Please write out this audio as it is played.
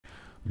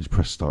just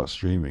press start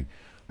streaming.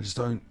 I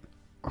don't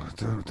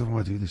know why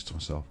I do this to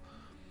myself.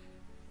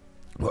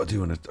 What I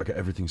do when I get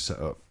everything set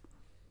up.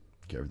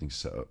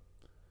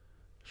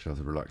 Should have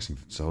the relaxing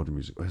Zelda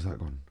music. Where's that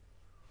gone?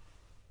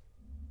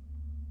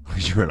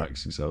 Where's your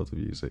relaxing Zelda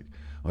music?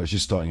 Oh, it's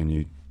just starting a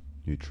new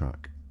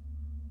track.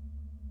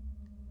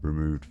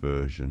 Removed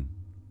version.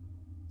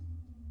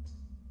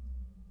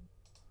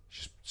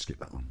 Just skip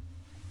that one.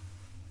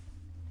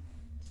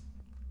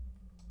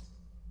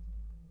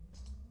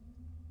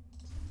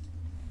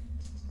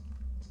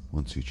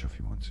 One, two,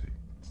 Chuffy, 1, 2.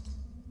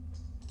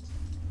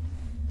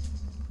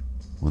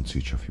 1, 2,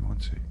 Chuffy, 1,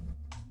 2.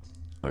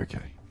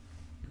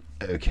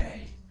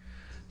 Okay.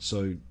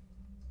 So,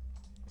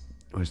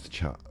 where's the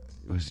chat?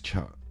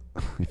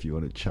 If you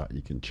want to chat,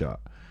 you can chat.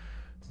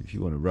 If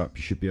you want to rap,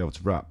 you should be able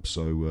to rap.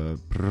 So,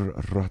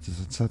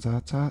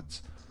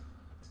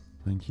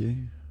 thank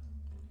you.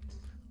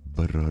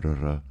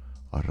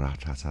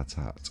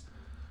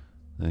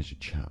 There's your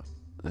chat.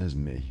 There's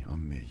me.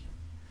 I'm me.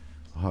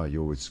 Hi,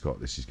 you're with Scott.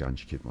 This is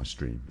Ganji Kid, my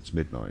stream. It's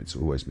midnight. It's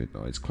always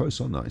midnight. It's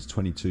close on that. It's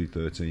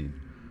 22:13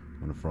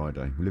 on a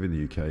Friday. We live in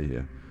the UK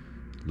here.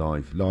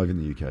 Live in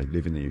the UK.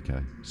 Live in the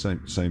UK.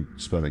 Same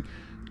spelling.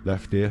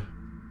 Left ear.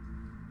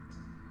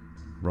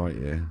 Right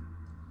ear.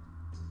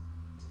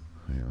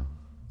 Yeah.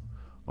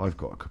 I've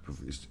got a cup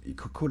of... You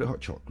could call it hot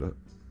chocolate.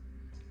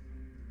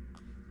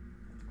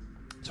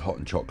 It's hot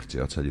and chocolatey,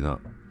 I'll tell you that.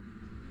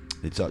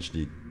 It's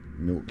actually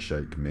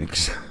milkshake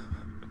mix.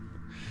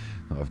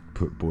 I've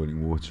put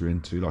boiling water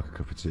into, like a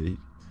cup of tea.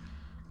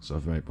 So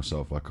I've made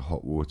myself like a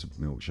hot water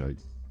milkshake,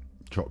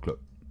 chocolate.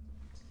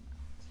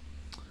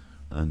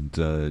 And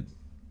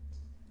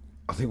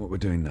I think what we're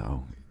doing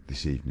now,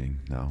 this evening,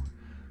 a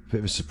bit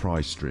of a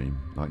surprise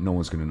stream. Like, no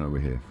one's going to know we're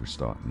here for a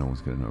start. No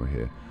one's going to know we're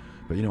here.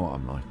 But you know what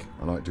I'm like?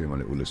 I like doing my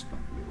little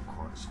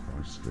quiet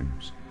surprise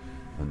streams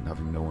and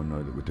having no one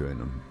know that we're doing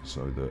them,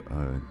 so that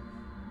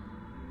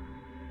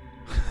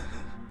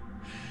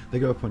they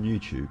go up on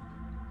YouTube,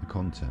 the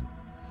content.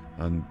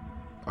 And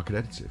I could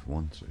edit it if I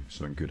want to, if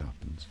something good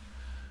happens.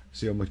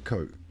 See on my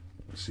coat,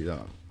 see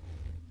that?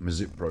 My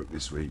zip broke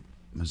this week.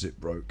 My zip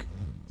broke.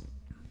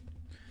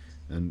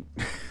 And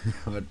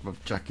I had my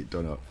jacket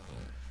done up.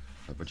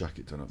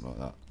 like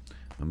that.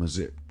 And my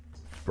zip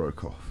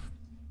broke off.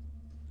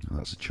 And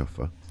that's a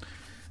chuffer.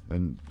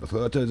 And I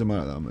thought, that doesn't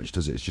matter that much,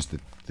 does it? It's just the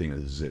thing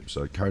of the zip.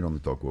 So I carried on the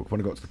dog walk. When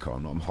I got to the car,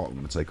 I'm hot, I'm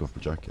going to take off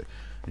my jacket.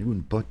 And he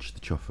wouldn't budge,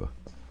 the chuffer.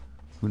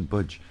 Wouldn't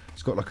budge.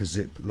 It's got like a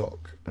zip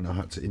lock, and I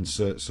had to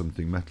insert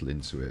something metal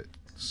into it,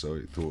 so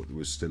it thought there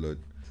was still a,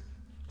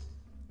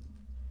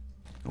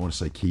 I want to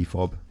say key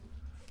fob.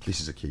 This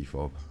is a key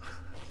fob.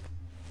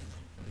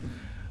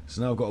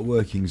 So now I've got a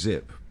working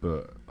zip,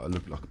 but I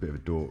look like a bit of a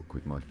dork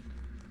with my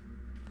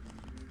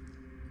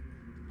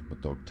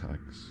dog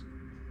tags.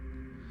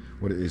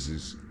 What it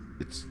is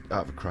it's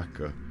out of a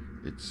cracker.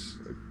 It's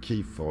a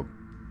key fob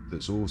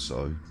that's also,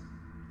 I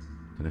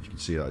don't know if you can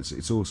see that,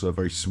 it's also a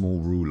very small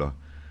ruler.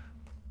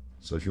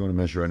 So if you want to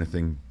measure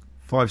anything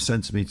 5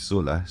 centimetres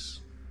or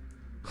less,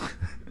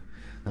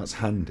 that's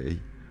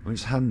handy. I mean,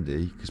 it's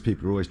handy because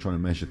people are always trying to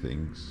measure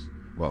things.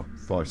 Well,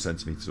 5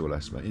 centimetres or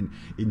less, in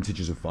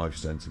integers of 5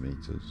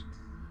 centimetres.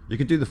 You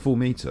can do the full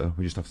metre,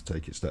 we just have to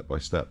take it step by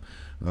step.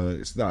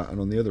 It's that, and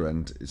on the other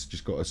end, it's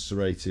just got a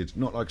serrated,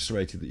 not like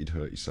serrated that you'd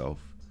hurt yourself,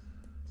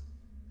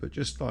 but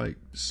just like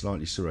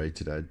slightly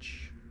serrated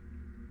edge.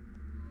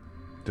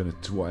 Don't know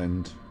to what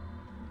end.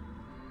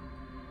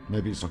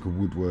 Maybe it's like a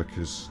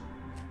woodworker's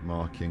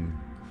marking,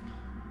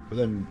 but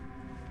then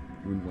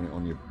you wouldn't want it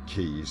on your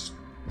keys.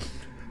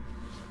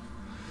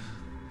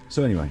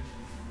 So anyway,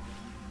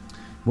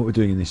 what we're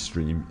doing in this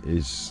stream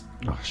is,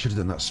 oh, I should have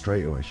done that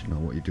straight away, shouldn't I?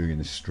 What are you doing in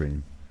this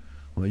stream?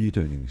 What are you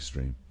doing in this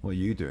stream? What are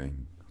you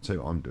doing? I'll tell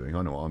you what I'm doing.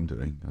 I know what I'm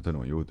doing. I don't know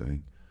what you're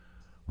doing.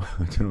 I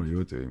don't know what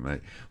you're doing, mate.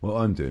 What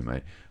I'm doing,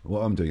 mate, what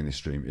I'm doing in this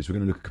stream is we're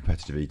going to look at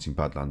competitive eating,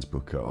 Badlands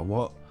Booker. Or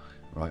what?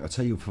 Right, I'll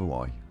tell you for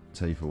why.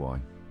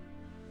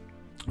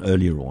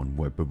 Earlier on,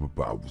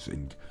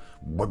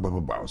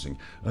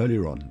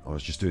 earlier on, I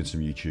was just doing some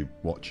YouTube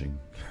watching.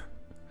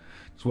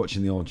 Just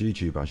watching the old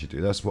YouTube as you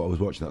do. That's what I was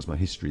watching. That's my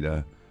history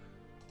there.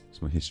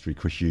 It's my history.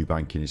 Chris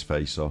Eubank his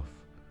face off.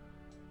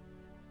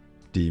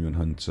 Demon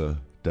Hunter,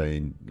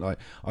 Dane. Like,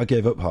 I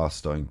gave up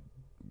Hearthstone.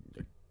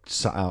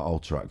 Sat out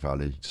Alterac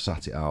Valley.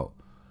 Sat it out.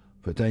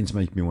 But Dane's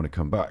making me want to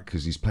come back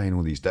because he's playing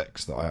all these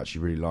decks that I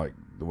actually really like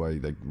the way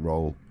they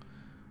roll.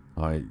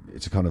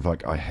 It's a kind of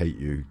like I hate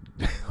you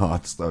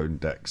Hearthstone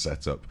deck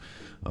setup.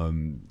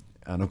 And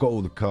I've got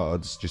all the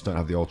cards, just don't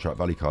have the Alterac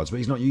Valley cards. But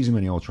he's not using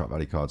many Alterac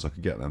Valley cards. I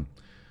could get them.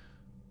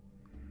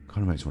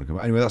 Kind of makes me want to come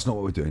back. Anyway, that's not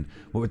what we're doing.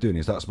 What we're doing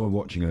is, that's my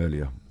watching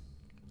earlier.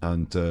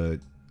 And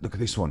look at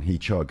this one, He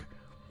Chug.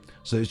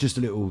 So it's just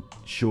a little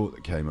short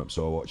that came up,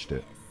 so I watched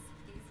it.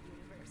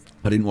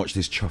 I didn't watch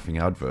this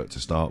chuffing advert to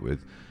start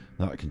with.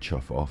 That I can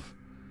chuff off.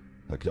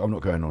 I'm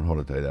not going on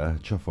holiday there.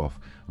 Chuff off,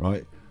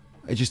 right?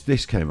 It just,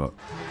 this came up.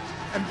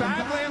 And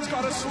Badlands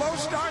got a slow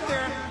start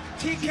there.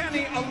 T.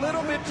 Kenny a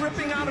little bit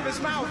dripping out of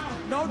his mouth.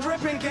 No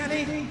dripping,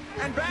 Kenny.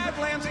 And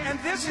Badlands, and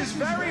this is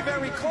very,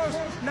 very close.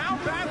 Now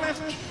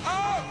Badlands,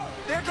 oh,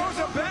 there goes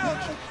a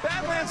belch.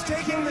 Badlands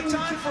taking the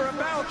time for a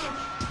belch.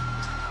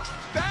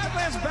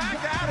 Badlands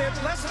back at it,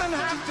 less than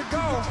half to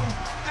go.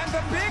 And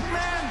the big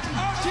man,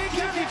 oh, T.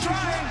 Kenny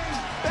trying.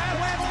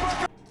 Badlands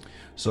Booker.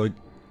 So,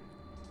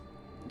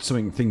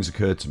 things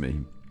occurred to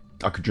me.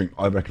 I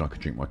reckon I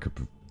could drink my cup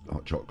of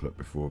hot chocolate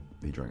before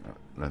he drank that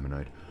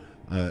lemonade.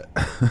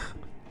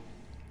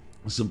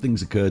 Some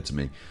things occurred to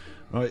me.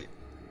 Right,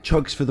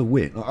 chugs for the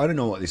win. I don't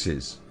know what this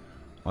is.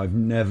 I've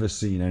never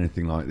seen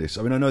anything like this.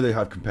 I mean, I know they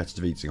have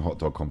competitive eating hot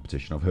dog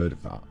competition. I've heard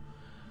of that.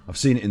 I've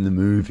seen it in the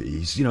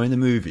movies. You know, in the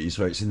movies,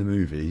 where it's in the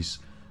movies.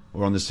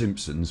 Or on The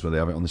Simpsons, where they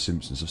have it on The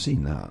Simpsons. I've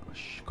seen that.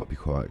 Shh, got to be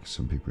quiet because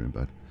some people are in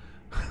bed.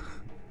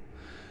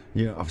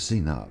 Yeah, I've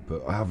seen that,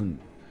 but I haven't...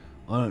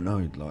 I don't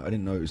know, like, I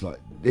didn't know it was like...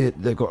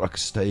 They've got like a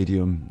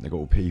stadium, they've got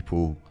all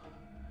people.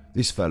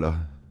 This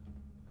fella,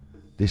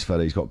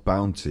 he's got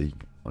Bounty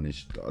on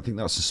his... I think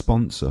that's a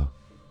sponsor,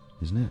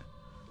 isn't it?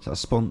 Is that a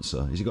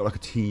sponsor? Has he got like a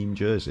team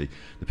jersey?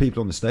 The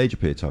people on the stage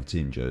appear to have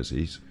team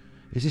jerseys.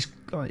 Is this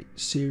like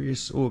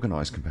serious,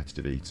 organised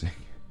competitive eating?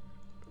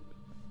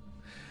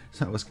 Is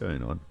that what's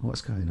going on?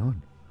 What's going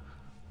on?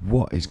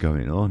 What is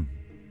going on?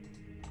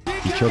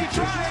 He chugged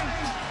it.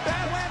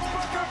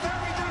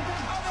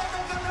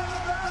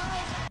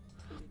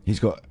 He's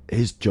got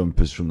his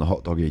jumpers from the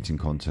hot dog eating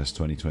contest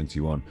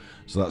 2021.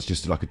 So that's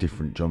just like a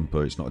different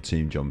jumper. It's not a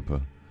team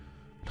jumper.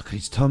 Look at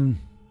his tum.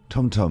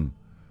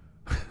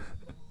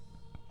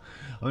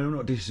 I mean, I'm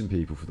not dissing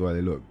people for the way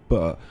they look,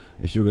 but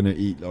if you're going to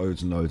eat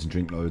loads and loads and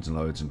drink loads and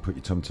loads and put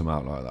your tum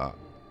out like that,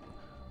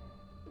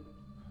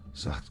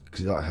 is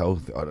that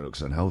healthy? I don't know, it looks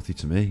unhealthy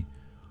to me.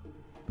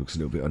 Looks a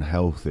little bit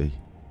unhealthy.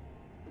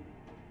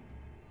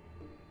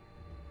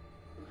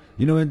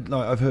 You know,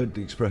 like I've heard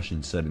the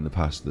expression said in the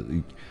past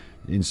that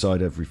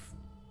inside every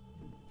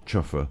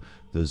chuffer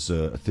there's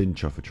a thin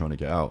chuffer trying to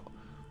get out.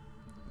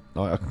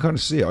 Like, I can kind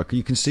of see it.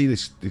 You can see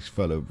this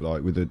fellow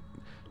like with a,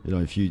 you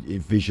know, if you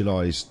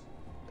visualise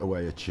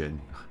away a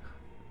chin,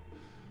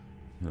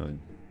 you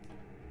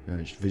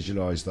know, just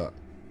visualise that.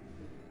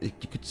 You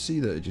could see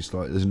that it just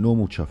like there's a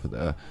normal chuffer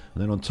there,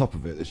 and then on top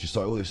of it there's just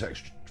like all this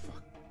extra.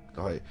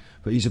 Like,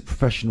 but he's a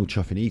professional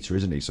chuffing eater,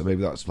 isn't he? So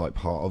maybe that's like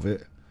part of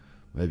it.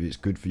 Maybe it's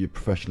good for your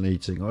professional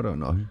eating. I don't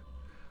know.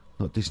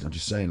 Not this. I'm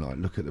just saying, like,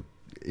 look at the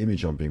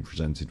image I'm being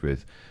presented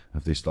with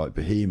of this like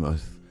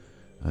behemoth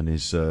and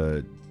his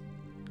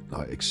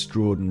like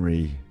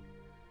extraordinary,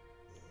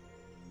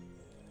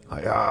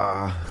 like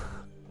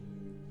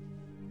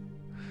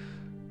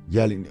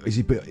yelling. Is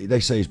he? They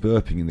say he's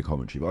burping in the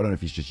commentary, but I don't know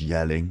if he's just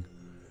yelling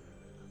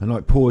and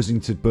like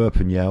pausing to burp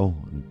and yell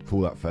and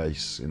pull that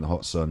face in the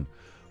hot sun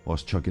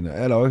whilst chugging it.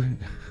 Hello.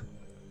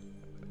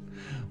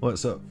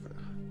 What's up?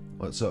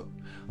 What's up?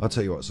 I'll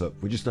tell you what's up.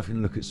 We're just having a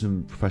look at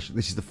some professional...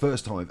 This is the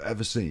first time I've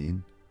ever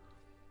seen...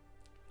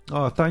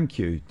 Oh, thank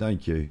you.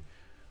 Thank you.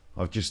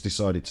 I've just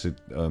decided to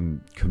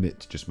commit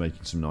to just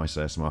making some nice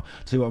ASMR. I'll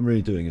tell you what I'm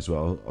really doing as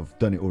well. I've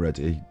done it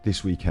already.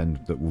 This weekend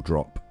that will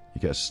drop.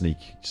 You get a sneak.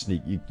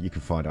 You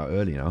can find out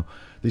early now.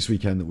 This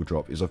weekend that will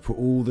drop is I've put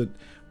all the...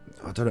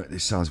 I don't know.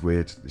 This sounds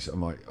weird.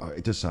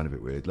 It does sound a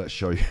bit weird. Let's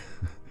show you.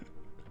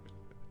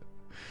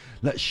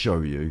 Let's show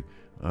you.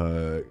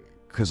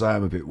 Because I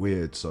am a bit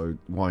weird, so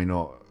why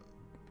not?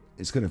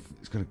 It's gonna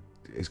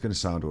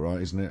sound all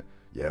right, isn't it?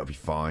 Yeah, it'll be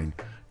fine.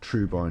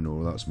 True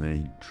binaural, that's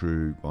me.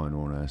 True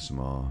binaural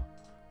ASMR,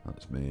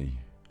 that's me.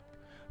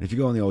 And if you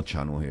go on the old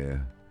channel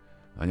here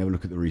and you have a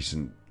look at the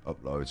recent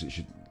uploads,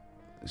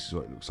 this is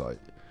what it looks like.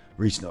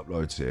 Recent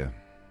uploads here.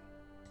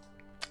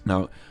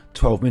 Now,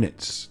 12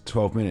 minutes.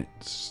 What?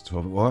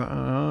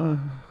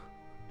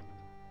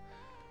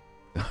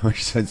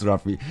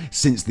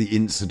 Since the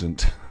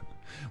incident.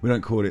 We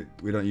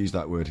don't use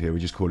that word here,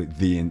 we just call it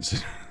the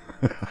incident.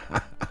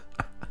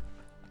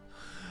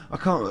 I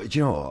can't, do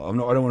you know what?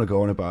 I don't want to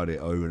go on about it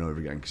over and over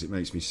again because it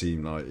makes me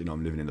seem like, you know,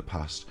 I'm living in the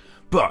past.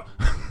 But,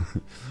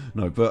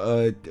 like,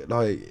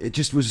 it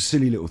just was a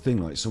silly little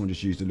thing. Like, someone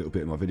just used a little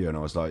bit of my video and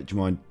I was like, do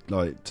you mind,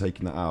 like,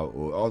 taking that out?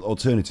 Or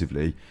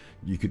alternatively,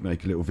 you could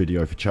make a little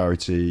video for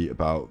charity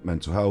about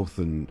mental health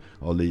and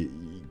I'll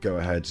go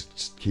ahead,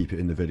 keep it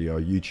in the video,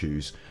 you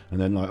choose.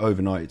 And then, like,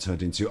 overnight it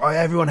turned into, oh,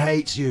 everyone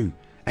hates you.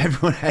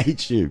 Everyone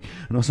hates you.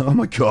 And I was like, oh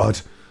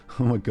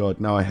my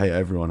god, now I hate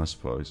everyone, I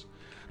suppose.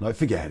 Like,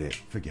 forget it.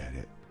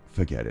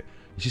 It's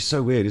just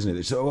so weird, isn't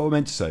it? So what I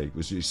meant to say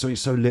was just something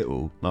so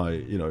little,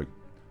 like, you know, a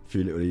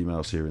few little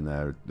emails here and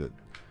there, that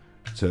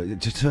it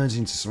just turns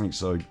into something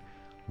so,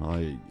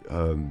 like,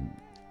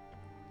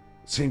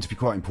 seemed to be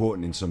quite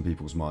important in some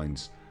people's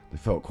minds. They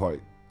felt quite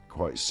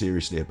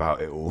seriously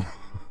about it all.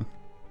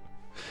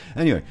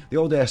 Anyway, the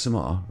old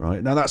ASMR,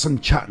 right? Now that's on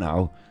chat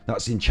now.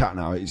 That's in chat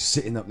now. It's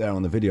sitting up there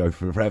on the video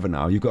for forever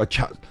now. You've got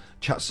to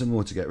chat some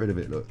more to get rid of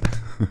it, look.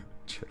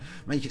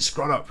 Make it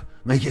scroll up.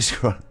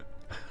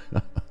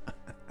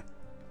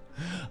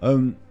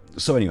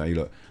 So anyway,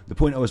 look, the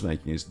point I was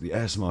making is the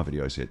ASMR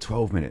videos here,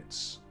 12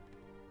 minutes.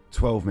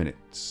 12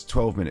 minutes.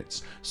 12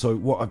 minutes. So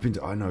what I've been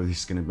doing, I know this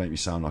is going to make me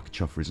sound like a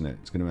chuffer, isn't it?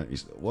 It's going to make me,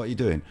 what are you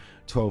doing?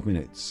 12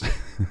 minutes.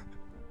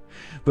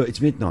 But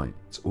it's midnight.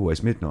 It's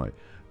always midnight.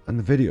 And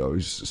the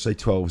videos say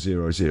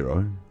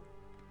 12:00.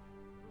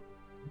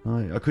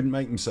 I couldn't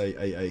make them say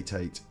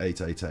 888,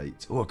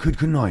 888. Oh, I could,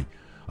 couldn't I?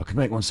 I could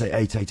make one say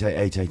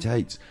 888,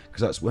 888.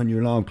 Because that's when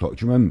your alarm clock,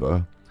 do you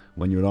remember?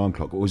 When your alarm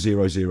clock, or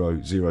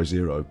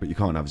 0000, but you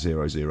can't have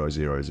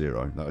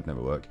 0000. That would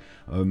never work.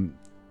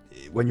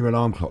 When your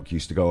alarm clock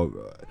used to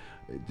go,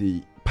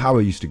 the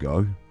power used to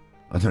go.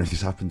 I don't know if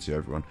this happened to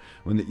everyone.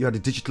 When you had a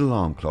digital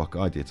alarm clock,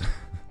 I did.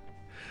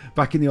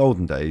 Back in the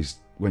olden days,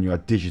 when you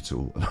had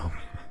digital alarm,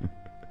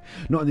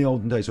 not in the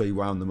olden days where you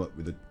wound them up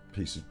with a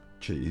piece of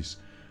cheese.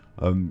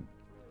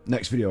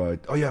 Next video,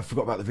 oh yeah, I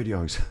forgot about the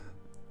videos.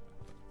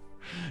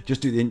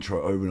 Just do the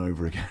intro over and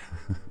over again.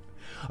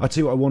 I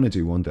tell you what I want to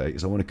do one day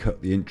is I want to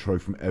cut the intro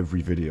from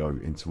every video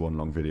into one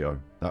long video.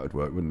 That would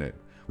work, wouldn't it?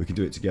 We could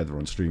do it together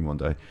on stream one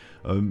day.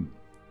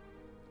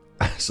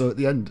 So at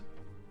the end,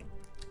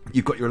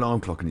 you've got your alarm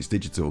clock and it's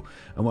digital,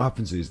 and what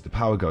happens is the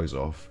power goes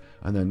off,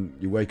 and then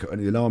you wake up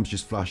and the alarm's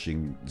just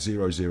flashing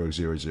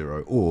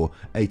 0000 or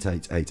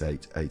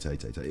 8888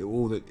 8888.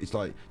 All that, it's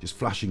like just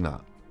flashing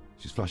that,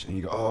 just flashing, and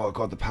you go, oh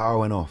god, the power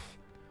went off.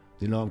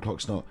 The alarm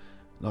clock's not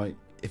like,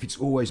 if it's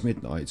always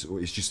midnight, or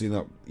it's just doing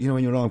that, you know,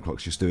 when your alarm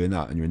clock's just doing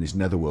that, and you're in this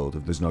netherworld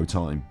of there's no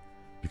time,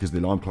 because the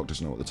alarm clock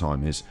doesn't know what the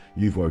time is.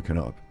 You've woken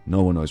up,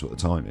 no one knows what the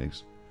time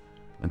is.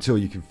 Until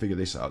you can figure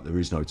this out, there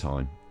is no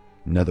time.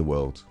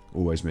 Netherworld,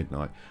 always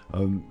midnight.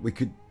 We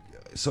could,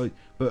 so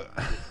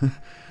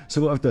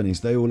what I've done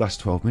is they all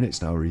last 12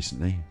 minutes now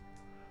recently.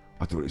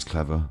 I thought it was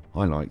clever.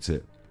 I liked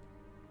it.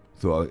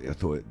 I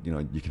thought, you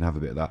know, you can have a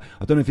bit of that.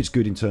 I don't know if it's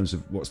good in terms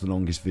of what's the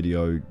longest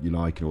video you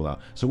like and all that.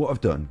 So what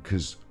I've done,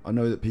 because I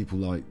know that people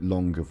like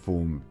longer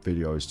form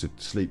videos to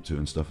sleep to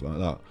and stuff like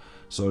that.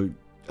 So,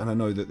 and I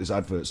know that there's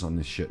adverts on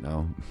this shit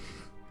now.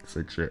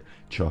 Said shit,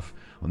 chuff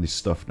on this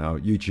stuff now.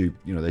 YouTube,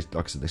 you know, they,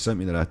 like I said, they sent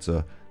me the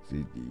letter.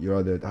 You're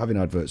either having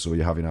adverts or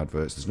you're having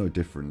adverts. There's no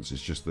difference.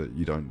 It's just that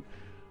you don't.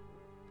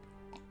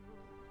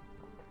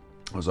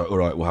 I was like, all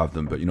right, we'll have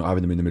them, but you're not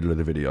having them in the middle of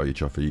the video, you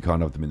chuffer. You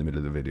can't have them in the middle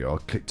of the video. I'll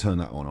click turn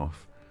that one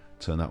off.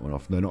 Turn that one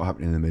off. They're not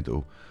happening in the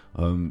middle.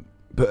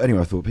 But anyway,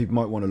 I thought people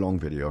might want a long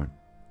video,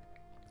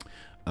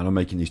 and I'm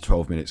making these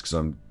 12 minutes because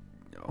I'm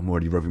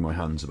already rubbing my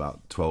hands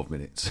about 12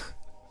 minutes.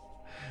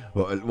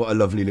 what a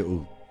lovely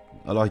little,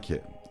 I like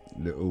it,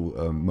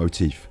 little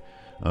motif.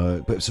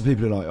 But some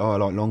people are like, oh, I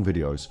like long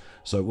videos.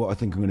 So what I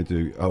think I'm going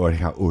to do, I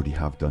already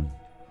have done,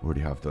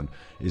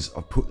 is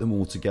I've put them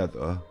all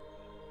together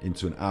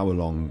into an hour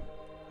long,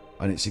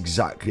 and it's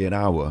exactly an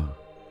hour.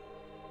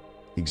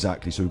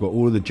 Exactly. So we've got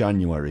all of the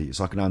January. It's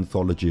like an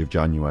anthology of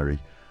January,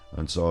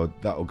 and so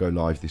that will go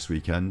live this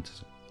weekend.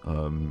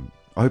 I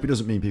hope it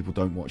doesn't mean people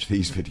don't watch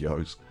these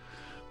videos,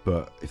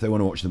 but if they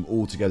want to watch them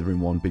all together in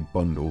one big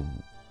bundle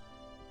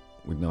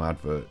with no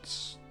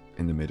adverts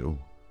in the middle,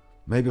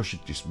 maybe I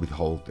should just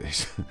withhold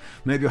this.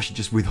 Maybe I should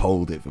just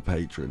withhold it for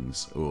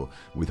patrons, or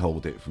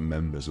withhold it from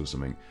members or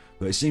something.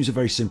 But it seems a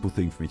very simple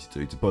thing for me to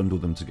do, to bundle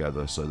them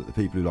together so that the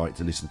people who like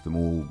to listen to them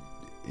all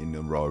in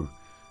a row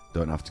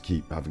don't have to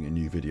keep having a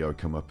new video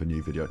come up, a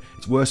new video.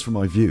 It's worse for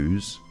my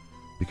views,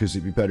 because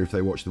it'd be better if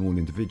they watch them all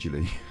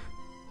individually.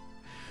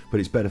 But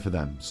it's better for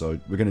them, so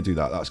we're going to do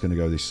that. That's going to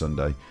go this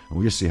Sunday, and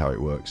we'll just see how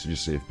it works, and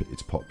just see if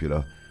it's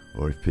popular,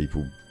 or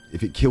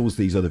if it kills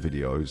these other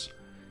videos.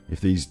 If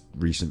these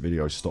recent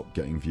videos stop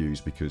getting views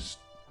because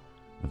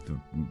of the,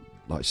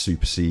 like,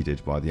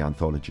 superseded by the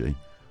anthology,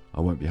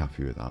 I won't be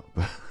happy with that.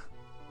 But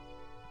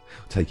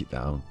take it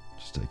down.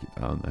 Just take it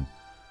down, then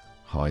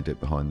hide it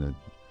behind the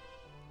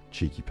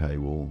cheeky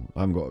paywall.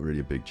 I haven't got really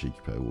a big cheeky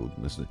paywall.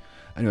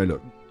 Anyway,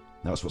 look,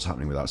 that's what's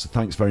happening with that. So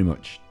thanks very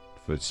much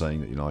for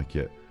saying that you like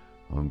it.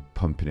 I'm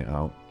pumping it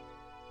out.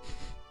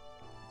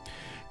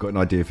 Got an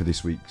idea for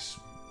this week's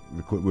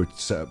record. We're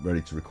set up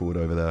ready to record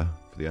over there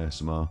for the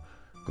ASMR.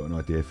 Got an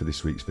idea for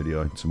this week's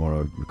video.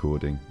 Tomorrow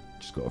recording.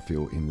 Just got to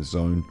feel in the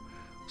zone.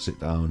 Sit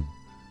down,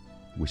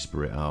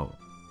 whisper it out,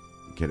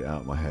 get it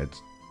out of my head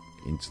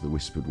into the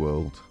whispered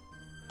world.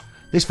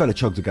 This fella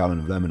chugged a gallon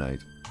of lemonade.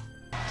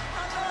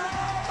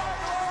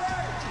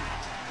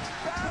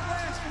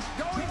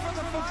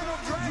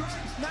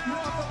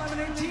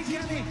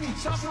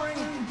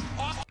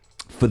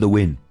 For the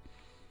win.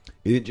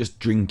 He didn't just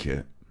drink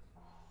it.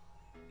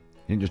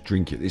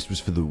 This was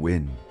for the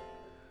win.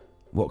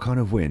 What kind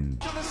of win?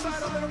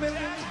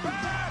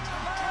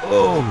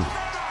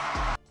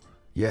 Oh!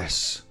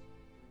 Yes.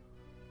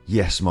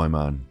 Yes, my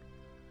man.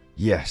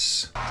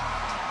 Yes.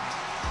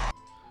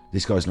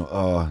 This guy's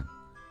not...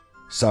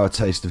 sour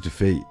taste of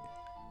defeat.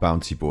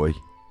 Bounty Boy.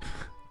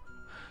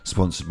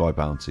 Sponsored by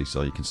Bounty,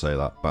 so you can say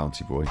that.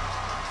 Bounty Boy.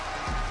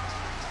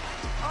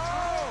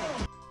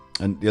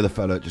 And the other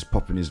fella just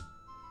popping his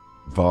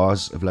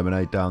vase of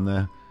lemonade down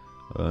there.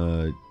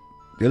 The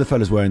other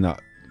fella's wearing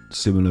that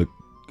similar...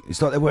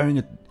 It's like they're wearing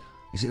a...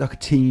 Is it like a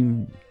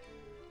team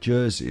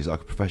jersey? It's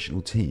like a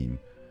professional team.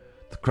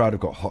 The crowd have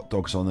got hot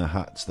dogs on their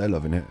hats. They're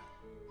loving it.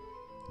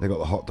 They got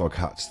the hot dog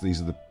hats. These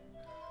are the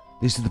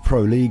This is the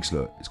pro leagues,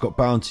 look. It's got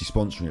Bounty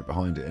sponsoring it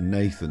behind it, and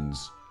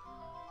Nathan's.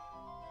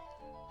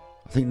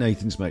 I think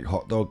Nathan's make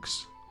hot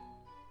dogs.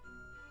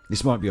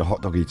 This might be a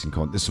hot dog eating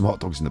con. There's some hot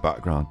dogs in the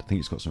background. I think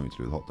it's got something to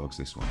do with hot dogs,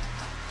 this one.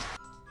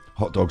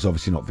 Hot dogs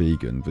obviously not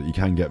vegan, but you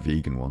can get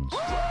vegan ones.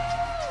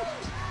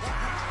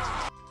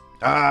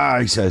 Ah,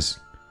 he says.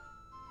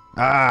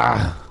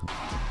 Ah.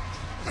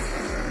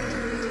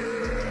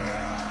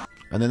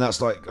 And then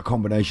that's like a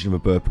combination of a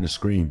burp and a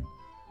scream.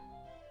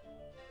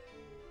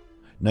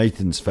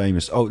 Nathan's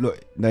famous. Oh, look,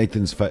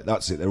 Nathan's.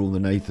 That's it. They're all the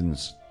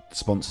Nathan's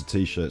sponsored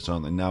T-shirts,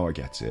 aren't they? Now I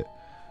get it.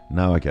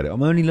 Now I get it.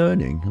 I'm only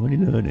learning.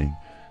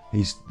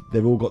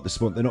 They've all got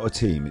the they're not a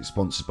team. It's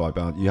sponsored by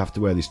Bounty. You have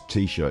to wear this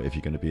T-shirt if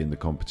you're going to be in the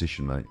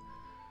competition, mate.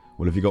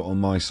 Well, have you got on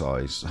my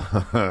size?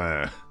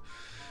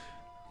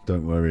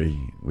 Don't worry.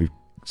 We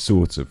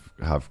sort of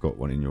have got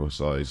one in your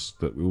size,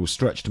 but we will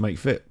stretch to make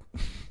fit.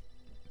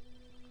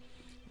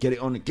 Get it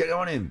on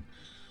him.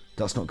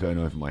 That's not going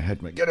over my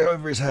head, mate. Get it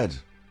over his head.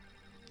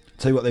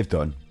 Tell you what they've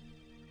done.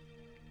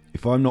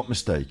 If I'm not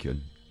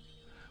mistaken,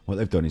 what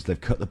they've done is they've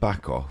cut the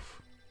back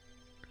off.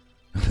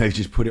 And they've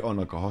just put it on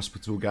like a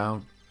hospital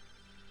gown.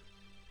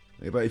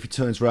 But if he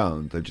turns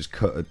round, they've just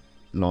cut a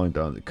line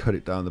down. They cut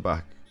it down the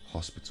back.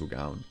 Hospital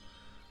gown.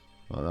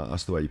 Like that.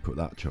 That's the way you put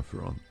that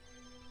chuffer on.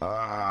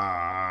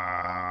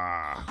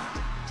 Ah!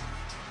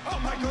 Oh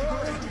my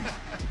God!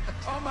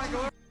 Oh my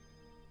God!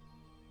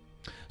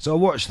 So I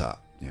watched that,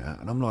 yeah,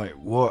 and I'm like,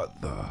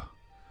 what the?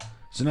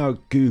 So now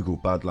Google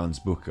Badlands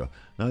Booker.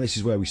 Now this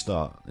is where we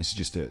start. This is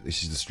just it.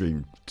 This is the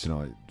stream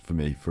tonight for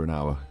me for an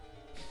hour.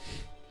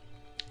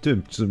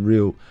 Doing some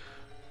real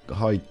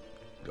high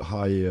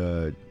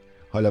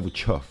level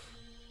chuff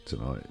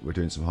tonight. We're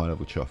doing some high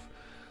level chuff.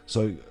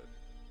 So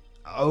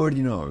I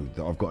already know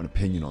that I've got an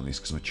opinion on this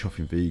because I'm a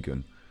chuffing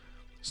vegan.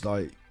 It's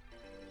like,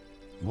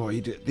 what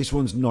you do? This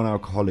one's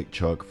non-alcoholic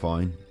chug,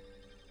 fine.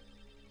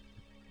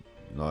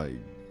 Like,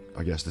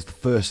 I guess that's the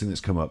first thing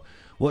that's come up.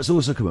 What's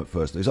also come up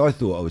first is I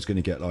thought I was going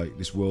to get like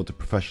this world of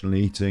professional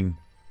eating.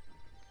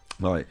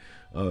 Like,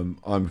 I'm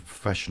a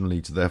professional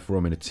eater, therefore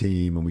I'm in a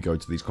team and we go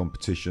to these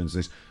competitions.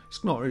 It's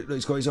not.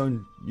 It's got his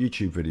own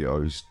YouTube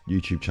videos,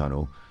 YouTube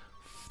channel,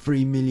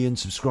 3 million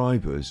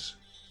subscribers,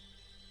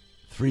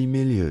 3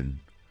 million,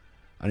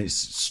 and it's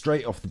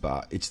straight off the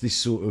bat. It's this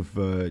sort of.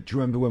 Do you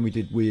remember when we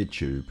did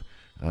WeirdTube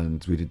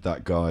and we did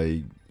that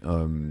guy?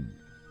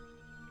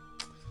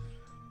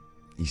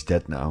 He's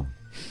dead now.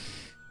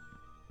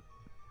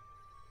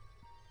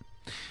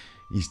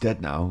 He's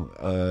dead now.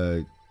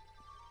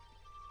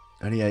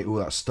 And he ate all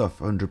that stuff,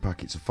 100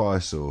 packets of fire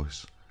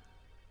sauce.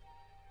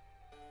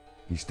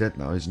 He's dead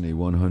now, isn't he?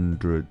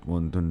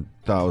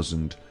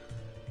 100,000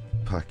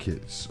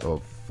 packets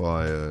of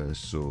fire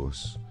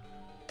sauce.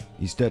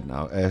 He's dead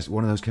now.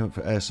 One of those came up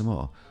for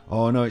ASMR.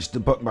 Oh no, it's the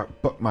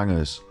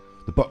Buckmangers.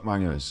 The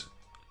Buckmangers.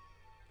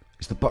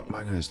 It's the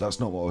Buckmangers.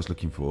 That's not what I was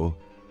looking for.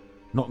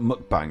 Not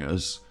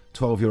mukbangers.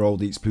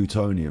 12-year-old eats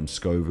plutonium,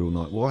 Scoville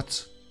night.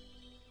 What?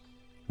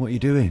 What are you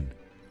doing?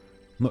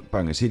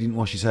 Mukbangers. He didn't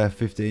wash his hair for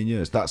 15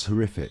 years. That's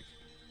horrific.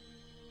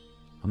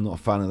 I'm not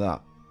a fan of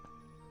that.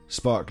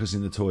 Sparklers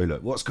in the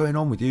toilet. What's going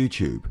on with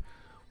YouTube?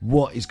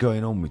 What is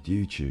going on with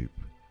YouTube?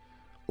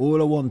 All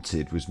I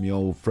wanted was my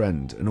old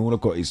friend, and all I've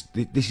got is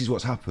this is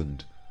what's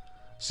happened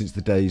since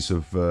the days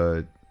of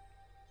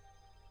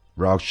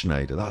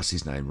Rauschneider. That's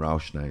his name,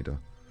 Rauschneider.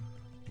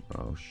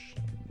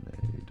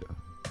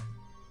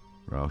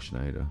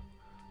 Rauschneider.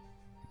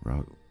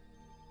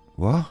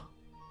 What?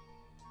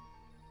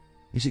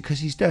 Is it because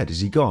he's dead? Is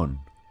he gone?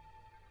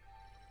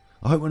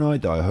 I hope when I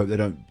die, I hope they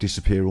don't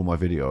disappear all my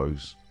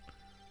videos.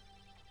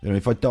 You know,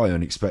 if I die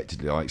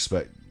unexpectedly, I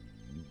expect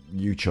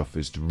you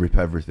chuffers to rip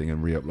everything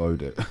and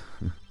re-upload it.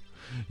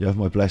 You have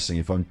my blessing.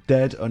 If I'm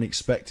dead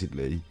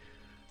unexpectedly,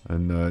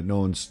 and no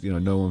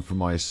one from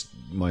my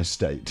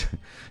estate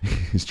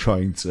is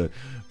trying to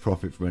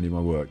profit from any of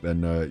my work,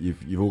 then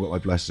you've all got my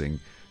blessing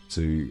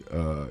to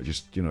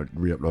just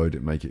re-upload it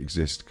and make it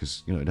exist,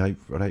 because I'd hate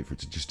for it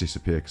to just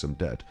disappear because I'm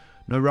dead.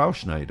 No,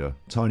 Rauschneider,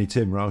 Tiny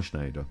Tim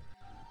Rauschneider,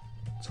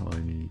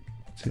 Tiny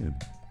Tim.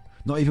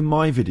 Not even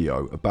my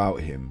video about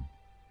him.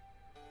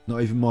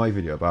 Not even my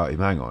video about him.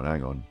 Hang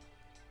on.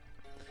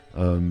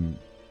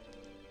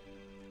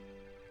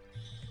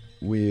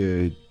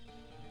 Weird.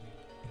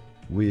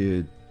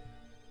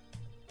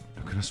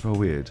 How can I spell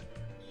weird?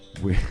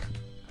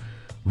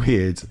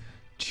 Weird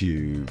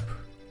tube.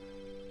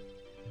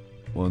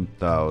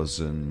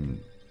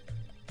 1,000.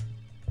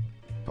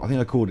 I think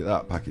I called it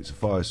that. Packets of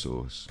fire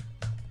sauce.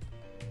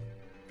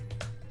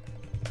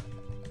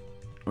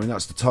 I mean,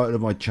 that's the title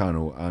of my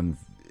channel, and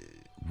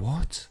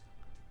what?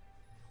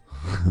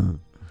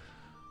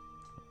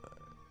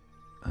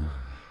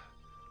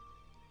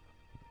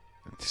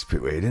 It's a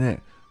bit weird, isn't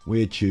it?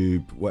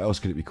 WeirdTube. What else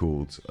could it be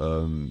called?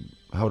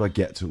 How would I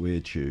get to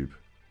WeirdTube?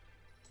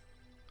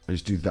 I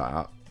just do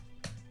that.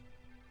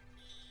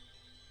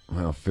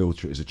 I'll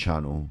filter it as a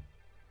channel.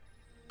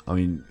 I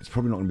mean, it's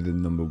probably not going to be the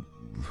number.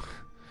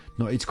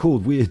 No, it's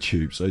called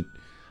WeirdTube, so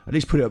at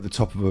least put it up the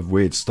top of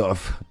weird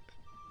stuff.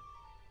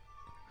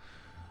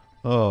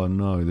 Oh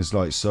no, there's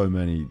like so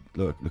many.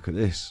 Look at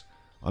this.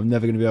 I'm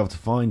never going to be able to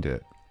find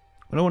it.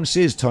 What I want to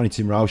see is Tiny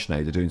Tim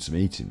Rauschneider doing some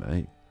eating,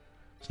 mate.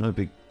 It's no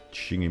big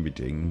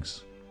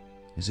shinging-be-dings.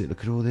 Is it?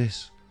 Look at all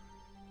this.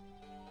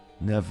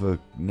 Never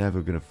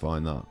going to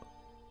find that.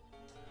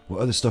 What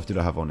other stuff did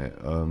I have on it?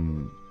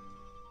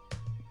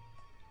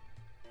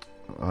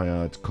 I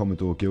had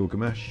Commodore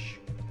Gilgamesh.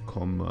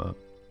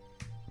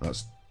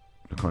 That's...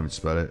 I can't even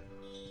spell it.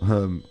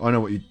 I know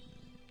what you...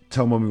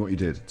 Tell Mommy what you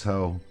did.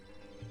 Tell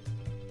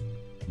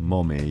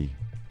Mommy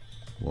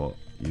what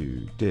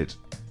you did.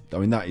 I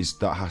mean, that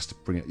has to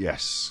bring it...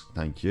 Yes,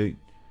 thank you.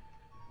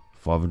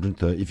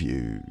 530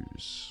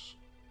 views.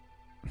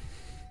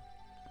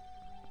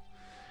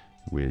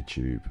 Weird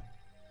tube.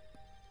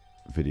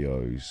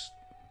 Videos.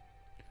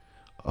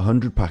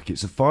 100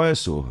 packets of fire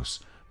sauce.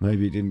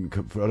 Maybe it didn't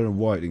come... I don't know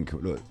why it didn't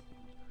come... Look.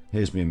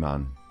 Here's me,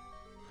 man.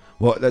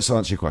 Well, let's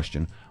answer your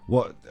question.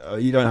 What...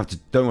 you don't have to...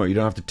 Don't worry, you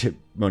don't have to tip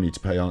money to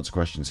pay answer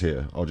questions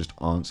here. I'll just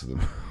answer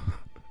them.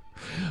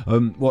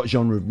 What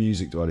genre of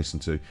music do I listen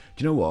to? Do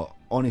you know what?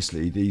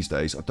 Honestly, these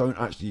days, I don't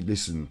actually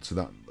listen to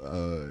that...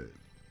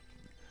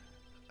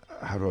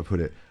 how do I put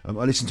it? I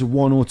listen to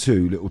one or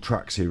two little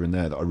tracks here and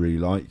there that I really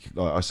like.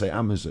 Like I say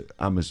Amazon,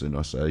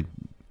 I say.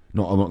 I'm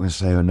not going to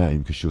say her name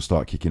because she'll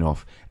start kicking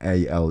off.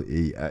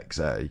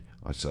 Alexa,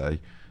 I say.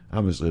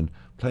 Amazon,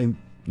 playing,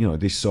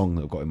 this song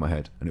that I've got in my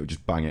head, and it would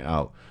just bang it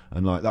out.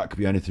 And like that could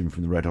be anything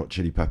from the Red Hot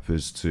Chili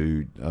Peppers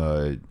to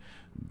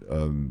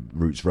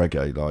roots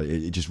reggae. Like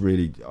it just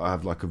really, I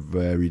have like a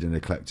varied and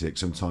eclectic.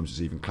 Sometimes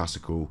it's even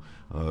classical,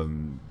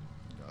 and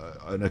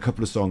a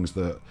couple of songs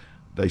that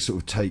they sort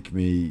of take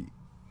me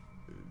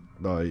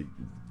like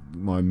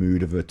my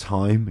mood of a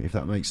time, if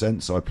that makes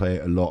sense. So I play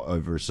it a lot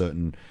over a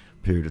certain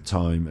period of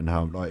time, and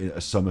how like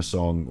a summer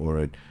song or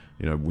a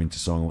winter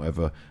song or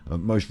whatever.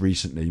 Most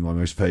recently, my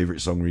most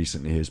favourite song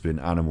recently has been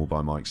Animal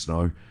by Mike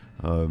Snow.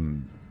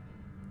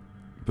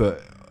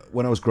 But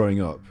when I was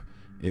growing up,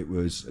 it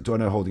was, do I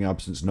know Holding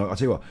Absence? No. I'll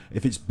tell you what,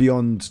 if it's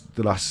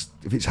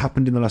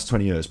happened in the last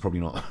 20 years, probably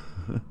not.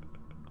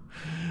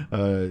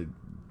 I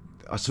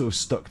sort of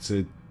stuck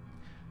to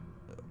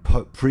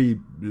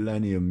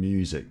pre-millennium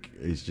music.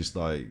 Is just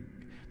like,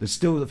 there's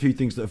still a few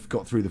things that have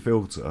got through the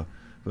filter,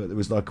 but there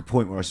was like a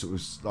point where I sort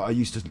of like, I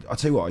used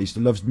to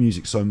love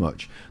music so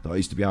much that I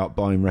used to be out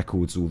buying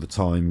records all the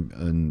time,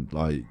 and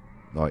like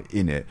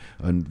in it,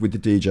 and with the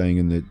DJing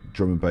and the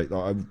drum and bass,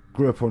 like, I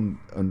grew up on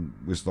and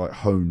was like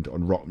honed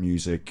on rock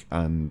music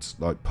and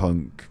like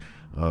punk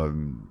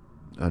and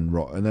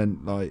rock. And then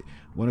like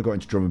when I got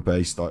into drum and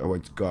bass, like I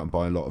went to go out and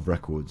buy a lot of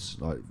records,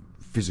 like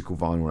physical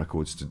vinyl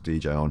records to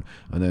DJ on.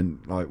 And then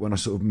like when I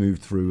sort of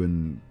moved through,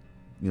 and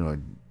I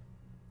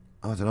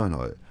don't know,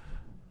 like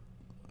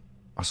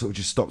I sort of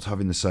just stopped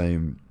having the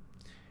same.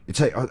 It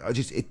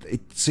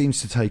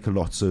seems to take a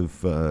lot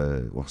of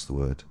what's the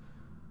word?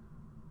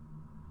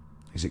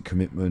 Is it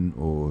commitment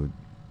or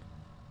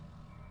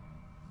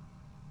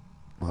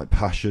like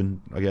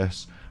passion, I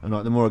guess? And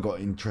like the more I got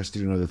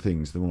interested in other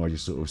things, the more I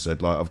just sort of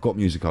said, like, I've got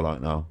music I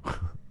like now.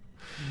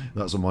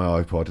 That's on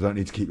my iPod. I don't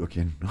need to keep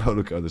looking. I'll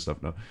look at other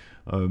stuff now.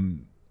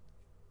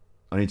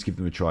 I need to give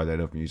them a try. They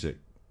love music.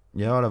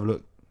 Yeah, I'll have a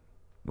look.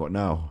 What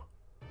now?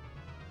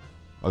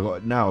 I've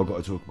got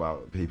to talk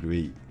about people who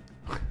eat.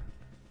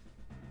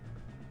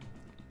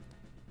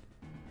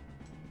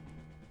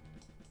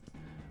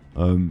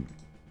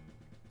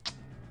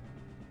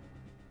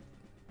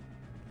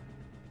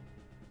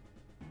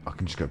 I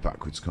can just go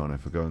backwards, can't I?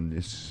 If I go on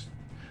this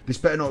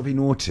better not be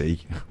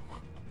naughty.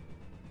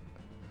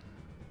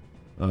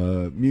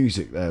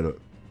 Music there,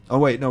 look. Oh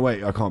wait,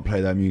 I can't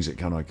play their music,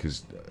 can I?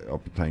 Because I'll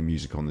be playing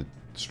music on the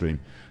stream.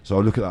 So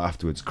I'll look at that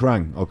afterwards.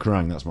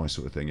 Kerrang, that's my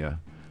sort of thing, yeah.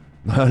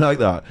 I like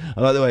that.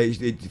 I like the way,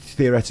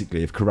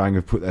 theoretically, if Kerrang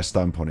have put their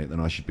stamp on it, then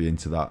I should be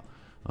into that.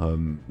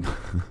 Do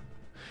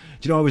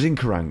you know, I was in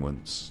Kerrang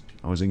once.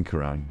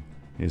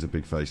 Here's a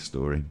big face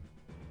story.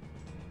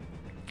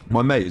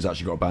 My mate has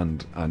actually got a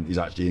band, and he's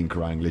actually in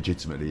Kerrang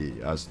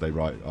legitimately, as they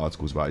write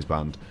articles about his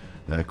band.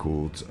 They're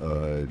called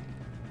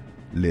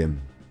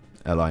Limb,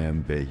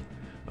 L-I-M-B.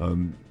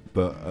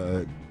 But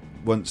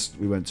once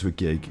we went to a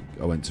gig,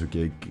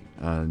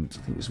 and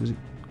I think was it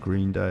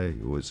Green Day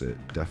or was it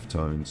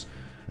Deftones?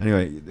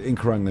 Anyway, in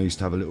Kerrang they used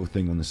to have a little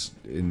thing on this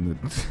in the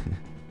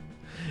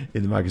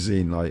in the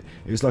magazine. Like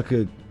it was like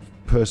a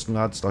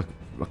personal ads, like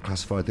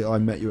classified thing. I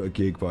met you at a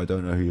gig, but I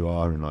don't know who you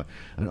are, and I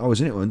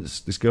was in it once.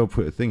 This girl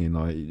put a thing in,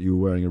 like you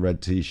were wearing a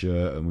red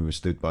t-shirt, and we were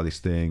stood by this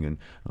thing, and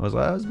I was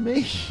like, that was me.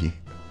 It's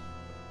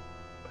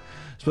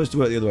supposed to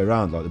work the other way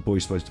around. Like the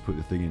boy's supposed to put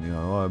the thing in,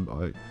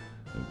 I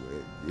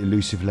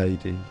elusive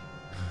lady.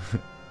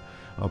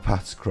 Our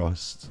paths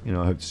crossed. I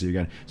hope to see you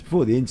again. It's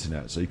before the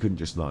internet, so you couldn't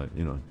just had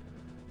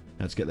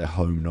to get their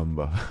home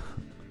number.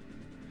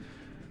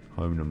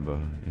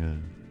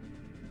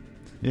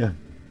 Yeah.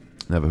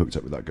 Never hooked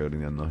up with that girl in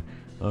the end though.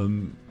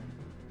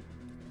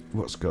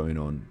 What's going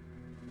on?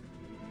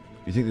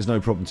 You think there's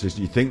no problem, sister?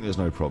 You think there's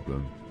no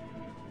problem?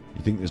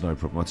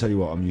 I'll tell you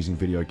what, I'm using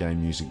video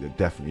game music that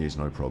definitely is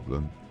no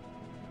problem.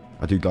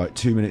 I do like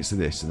 2 minutes of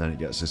this, and then it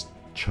gets just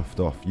chuffed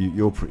off.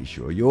 You're pretty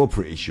sure. You're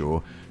pretty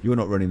sure. You're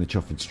not running the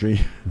chuffing stream.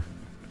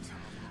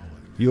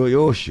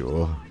 You're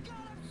sure.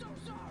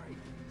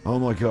 Oh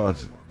my god.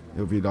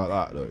 It'll be like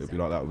that. Look, it'll be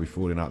like that. We'll be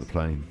falling out of the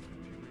plane.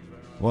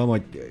 Why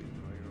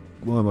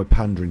am I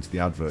pandering to the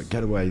advert?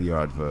 Get away, the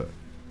advert.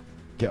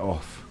 Get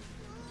off.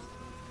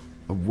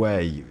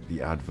 Away,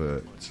 the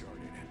advert.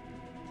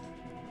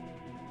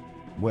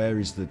 Where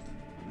is the...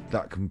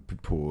 That can be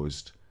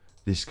paused.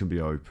 This can be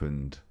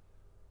opened.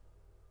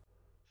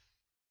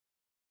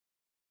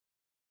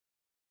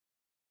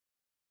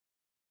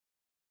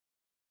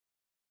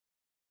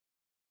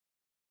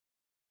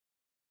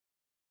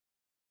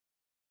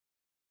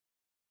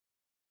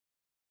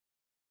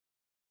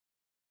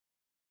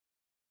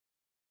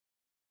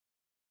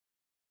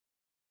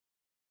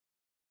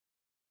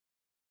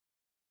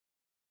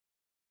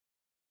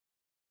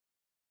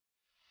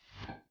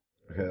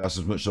 Okay, that's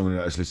as much as I'm going to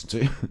let us listen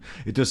to.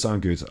 It does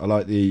sound good. I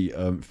like the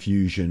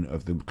fusion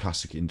of the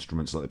classic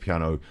instruments, like the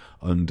piano,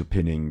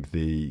 underpinning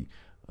the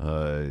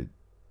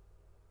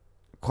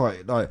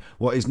quite like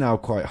what is now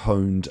quite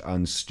honed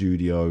and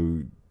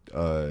studio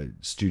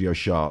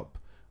sharp.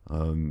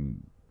 Do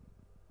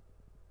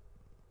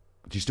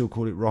you still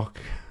call it rock?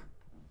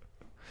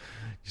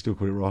 You still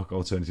call it rock,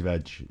 alternative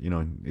edge. You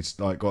know, it's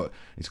like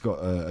it's got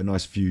a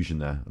nice fusion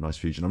there, a nice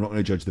fusion. I'm not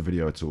going to judge the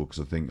video at all because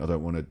I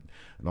don't want to.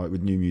 Like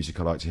with new music,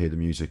 I like to hear the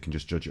music and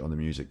just judge it on the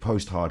music.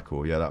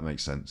 Post-hardcore, yeah, that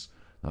makes sense.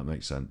 That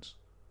makes sense,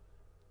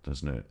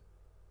 doesn't it?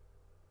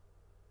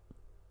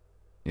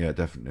 Yeah,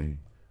 definitely.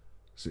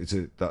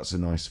 So that's a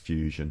nice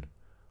fusion.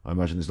 I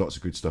imagine there's lots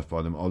of good stuff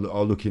by them. I'll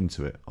look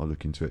into it. I'll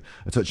look into it.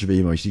 A touch of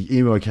emo. You see,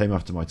 emo came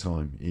after my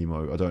time.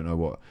 Emo. I don't know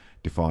what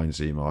defines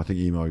emo. I think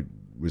emo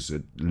was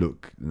a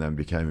look and then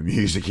became a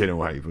music in a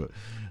way, but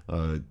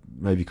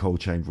maybe cold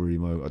chamber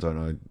emo. I don't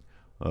know.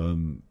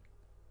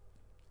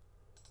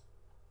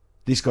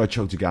 This guy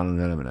chugged a gallon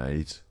of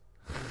lemonade.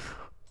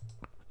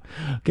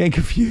 Getting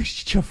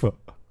confused, chuffer.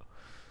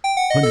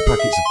 100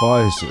 packets of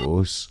fire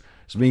sauce.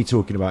 It's me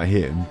talking about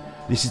him.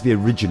 This is the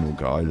original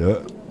guy,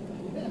 look.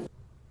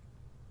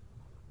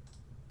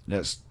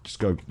 Let's just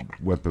go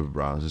web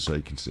browser so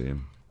you can see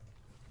him.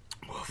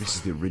 This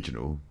is the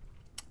original.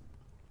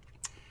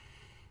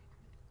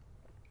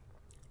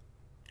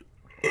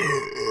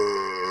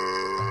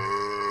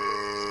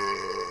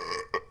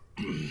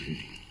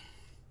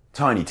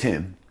 Tiny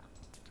Tim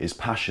is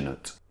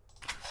passionate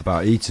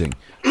about eating.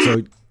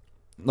 So,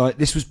 like,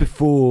 this was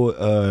before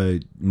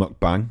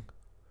mukbang,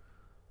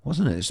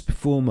 wasn't it? It's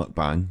before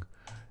mukbang.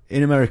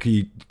 In America,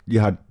 you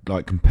had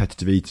like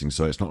competitive eating,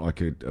 so it's not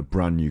like a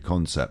brand new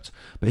concept.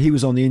 But he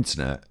was on the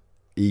internet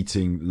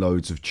eating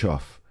loads of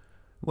chuff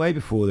way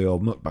before the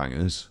old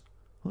mukbangers,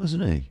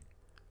 wasn't he?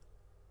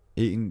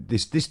 Eating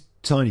this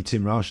Tiny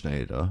Tim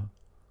Rauschneider,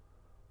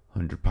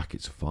 100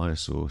 packets of fire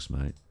sauce,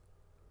 mate.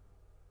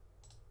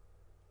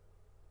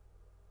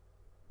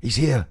 He's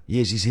here.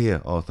 He is. He's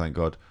here. Oh, thank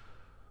God.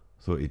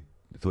 Thought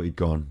he'd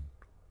gone.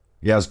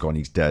 He has gone.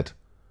 He's dead.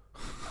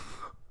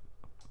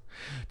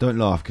 Don't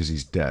laugh because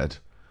he's dead.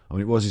 I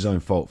mean, it was his own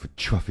fault for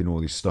chuffing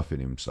all this stuff in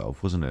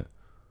himself, wasn't it?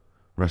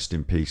 Rest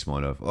in peace, my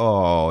love.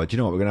 Oh, do you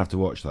know what? We're going to have to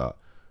watch that.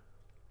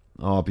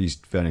 Arby's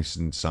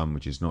venison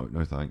sandwiches. No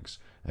thanks.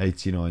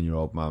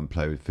 89-year-old man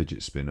play with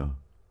fidget spinner.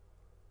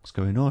 What's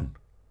going on?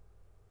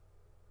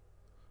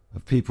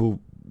 Of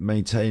people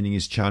maintaining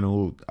his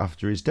channel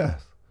after his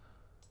death?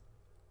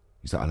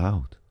 Is that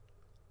allowed?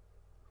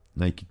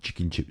 Naked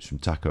chicken chips from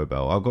Taco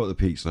Bell. I've got the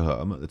Pizza Hut.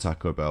 I'm at the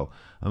Taco Bell.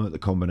 I'm at the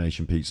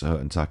combination Pizza Hut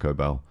and Taco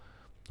Bell.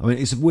 I mean,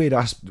 it's a weird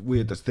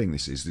thing.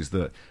 This is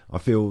that I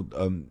feel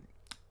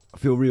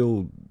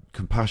real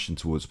compassion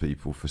towards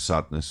people for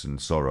sadness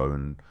and sorrow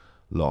and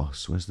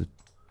loss.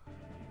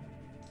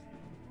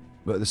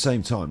 But at the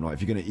same time, like,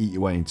 if you're going to eat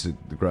your way into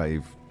the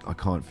grave, I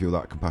can't feel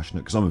that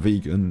compassionate because I'm a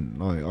vegan.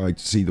 I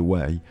see the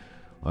way.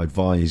 I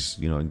advise,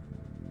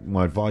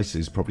 my advice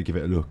is probably give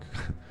it a look.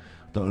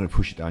 Don't want to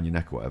push it down your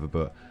neck or whatever,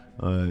 but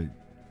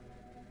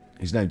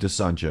his name does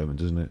sound German,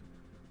 doesn't it?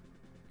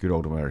 Good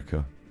old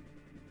America.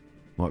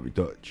 Might be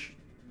Dutch.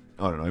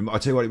 I don't know. I'll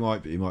tell you what it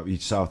might be. It might be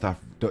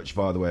Dutch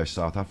via the way of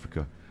South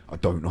Africa. I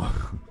don't know.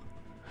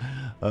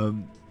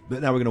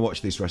 But now we're going to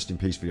watch this Rest in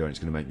Peace video and it's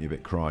going to make me a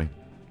bit cry.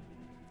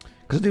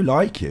 Because I do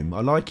like him.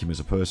 I like him as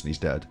a person. He's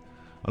dead.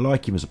 I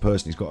like him as a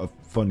person. He's got a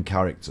fun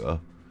character,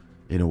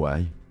 in a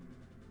way.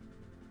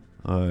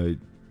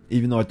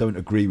 Even though I don't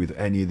agree with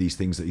any of these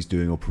things that he's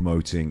doing or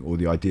promoting, or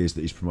the ideas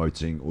that he's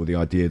promoting, or the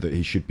idea that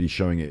he should be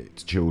showing it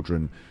to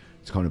children,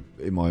 it's kind of,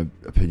 in my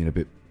opinion, a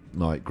bit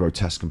like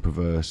grotesque and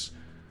perverse.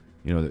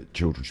 That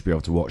children should be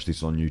able to watch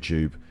this on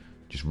YouTube,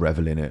 just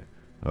revel in it.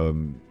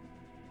 I'm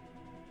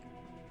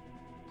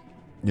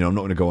not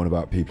going to go on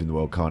about people in the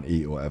world can't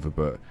eat or whatever,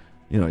 but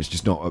it's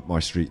just not up my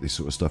street, this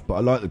sort of stuff. But I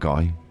like the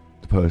guy,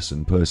 the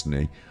person,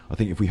 personally. I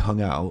think if we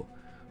hung out,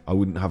 I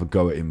wouldn't have a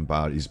go at him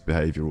about his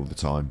behaviour all the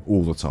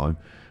time.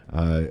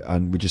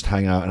 And we'd just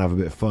hang out and have a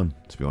bit of fun,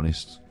 to be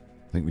honest.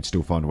 I think we'd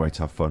still find a way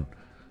to have fun.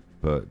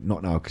 But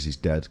not now because he's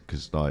dead.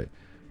 Because,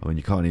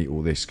 you can't eat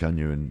all this, can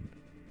you? And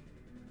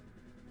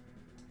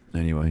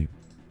anyway.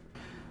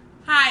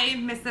 Hi,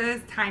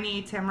 Mrs.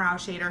 Tiny Tim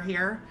Rauscheder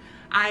here.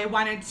 I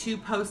wanted to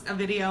post a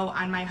video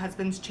on my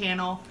husband's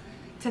channel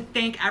to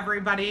thank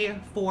everybody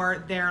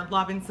for their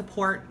love and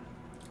support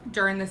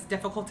during this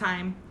difficult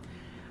time.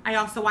 I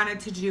also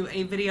wanted to do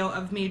a video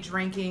of me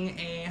drinking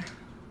a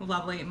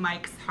lovely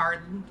Mike's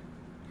Hard.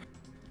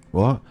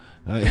 What?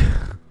 I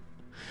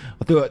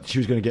thought she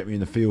was going to get me in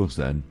the fields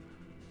then.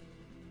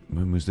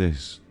 When was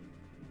this?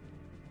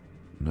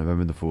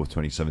 November the 4th,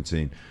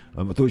 2017.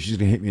 I thought she was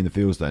going to hit me in the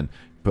fields then,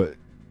 but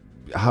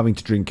having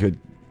to drink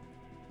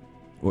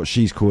what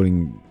she's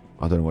calling,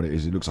 I don't know what it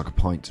is, it looks like a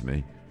pint to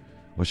me.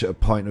 A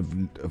pint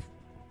of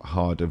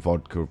harder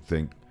vodka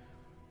thing.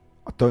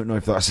 I don't know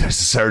if that's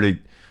necessarily... I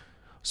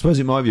suppose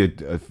it might be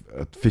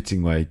a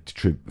fitting way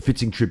to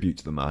fitting tribute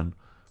to the man.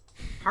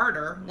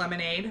 Harder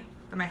lemonade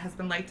that my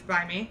husband liked to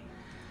buy me.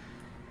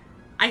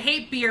 I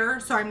hate beer,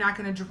 so I'm not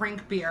going to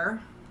drink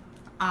beer.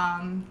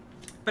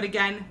 But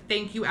again,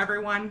 thank you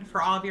everyone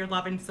for all of your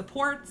love and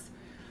support.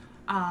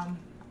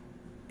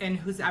 And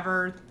who's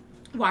ever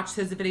watched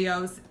his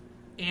videos,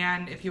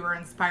 and if you were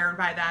inspired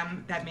by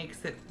them, that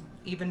makes it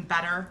even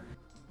better.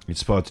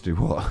 Inspired to do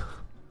what?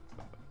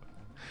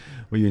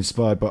 Were you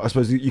inspired by... I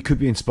suppose you could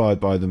be inspired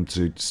by them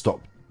to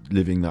stop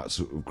living that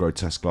sort of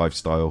grotesque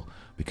lifestyle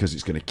because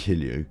it's going to kill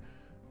you.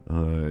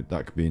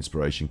 That could be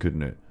inspiration,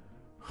 couldn't it?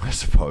 I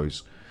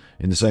suppose.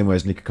 In the same way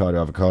as Nikocado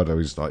Avocado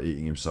is like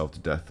eating himself to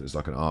death as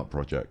like an art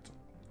project.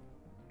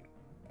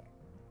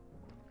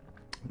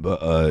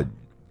 But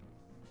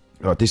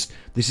this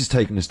has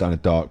taken us down a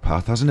dark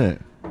path, hasn't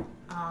it?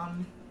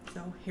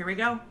 So here we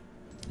go.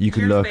 You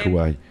can lurk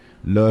away.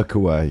 Lurk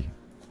away.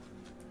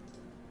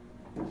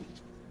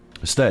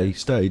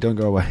 Stay, don't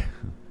go away.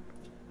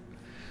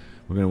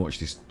 We're going to watch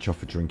this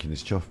chuffer drinking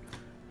this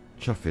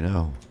chuffing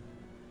hell.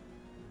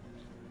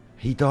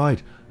 He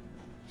died.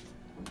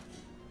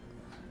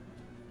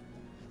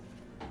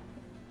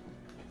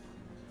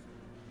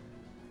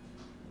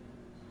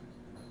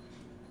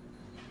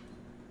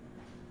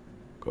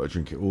 Got to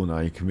drink it all now.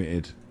 He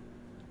committed.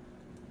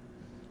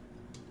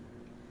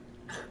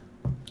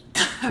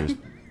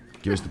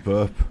 Give us the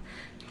burp.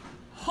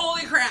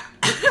 Holy crap.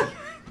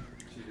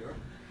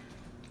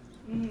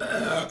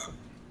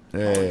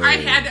 Hey. I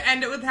had to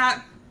end it with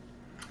that.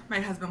 My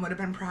husband would have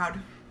been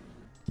proud.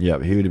 Yeah,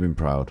 but he would have been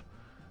proud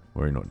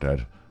were he not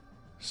dead.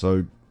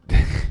 So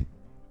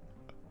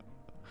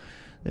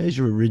there's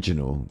your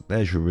original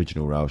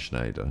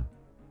Rauschneider.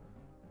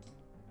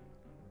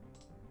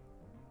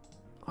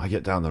 I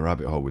get down the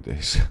rabbit hole with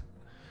this,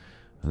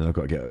 and then I've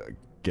got to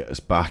get us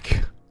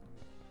back.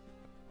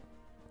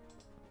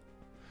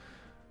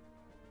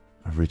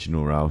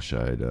 Original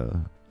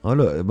Rauschneider. Oh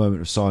look, a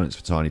moment of silence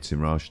for Tiny Tim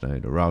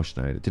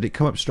Rauschneider. Did it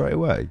come up straight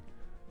away?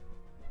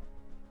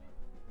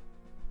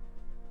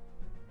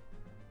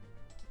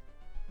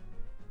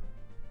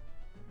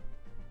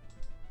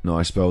 No,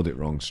 I spelled it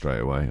wrong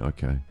straight away.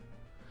 Okay.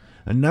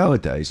 And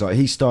nowadays, like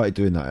he started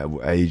doing that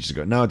ages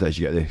ago. Nowadays,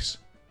 you get this.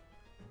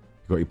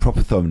 You've got your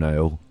proper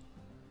thumbnail.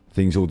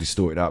 Things all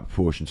distorted out of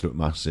proportion to look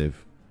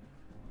massive.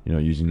 You know,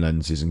 using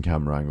lenses and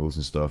camera angles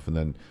and stuff. And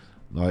then,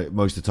 like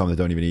most of the time, they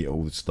don't even eat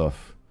all the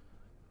stuff.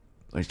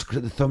 Like,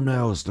 look at the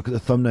thumbnails. Look at the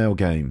thumbnail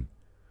game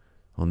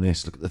on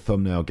this. Look at the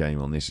thumbnail game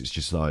on this. It's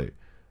just like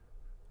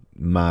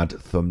mad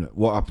thumbnail.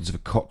 What happens if a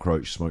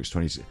cockroach smokes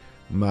 26?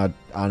 Mad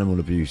animal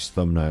abuse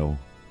thumbnail.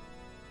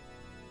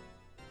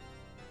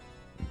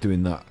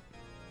 Doing that,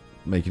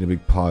 making a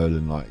big pile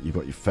and like you've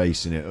got your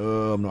face in it.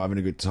 Oh, I'm not having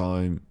a good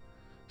time.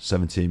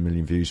 17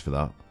 million views for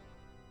that.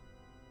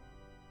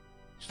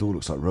 It all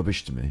looks like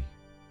rubbish to me.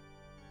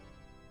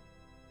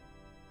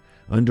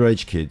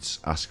 Underage kids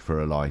ask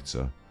for a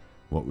lighter.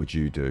 What would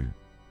you do?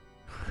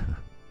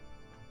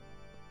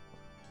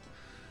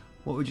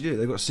 What would you do?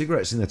 They've got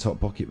cigarettes in their top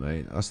pocket,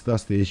 mate.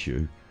 That's the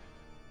issue.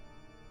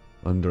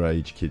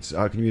 Underage kids.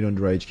 How can you be an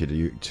underage kid? Are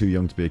you too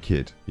young to be a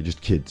kid? You're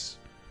just kids.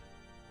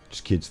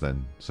 Just kids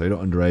then. So you're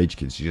not underage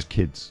kids, you're just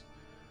kids.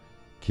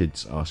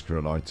 Kids ask for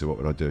a lighter, what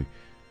would I do?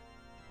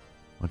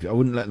 I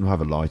wouldn't let them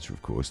have a lighter,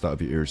 of course. That would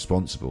be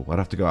irresponsible. I'd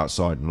have to go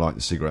outside and light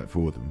the cigarette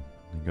for them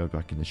and go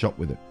back in the shop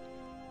with it.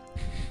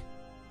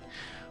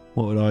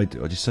 What would I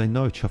do? I'd just say,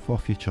 no, chuff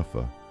off, you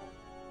chuffer.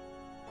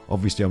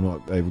 Obviously, I'm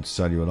not able to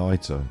sell you a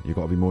lighter. You've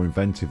got to be more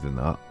inventive than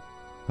that,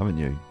 haven't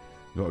you?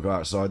 You've got to go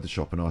outside the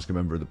shop and ask a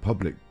member of the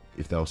public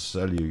if they'll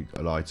sell you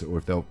a lighter or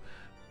if they'll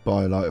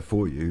buy a lighter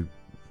for you.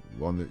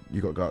 One that you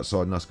got to go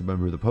outside and ask a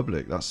member of the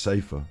public. That's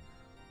safer.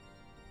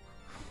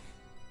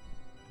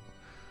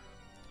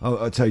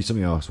 I'll tell you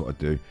something else. What I'd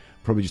do,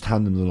 probably just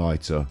hand them the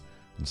lighter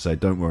and say,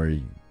 "Don't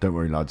worry,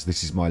 lads.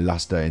 This is my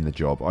last day in the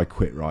job. I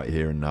quit right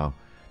here and now.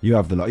 You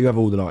have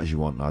all the lighters you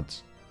want,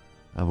 lads.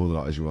 Have all the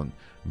lighters you want.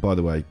 And by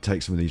the way,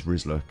 take some of these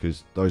Rizzler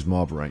because those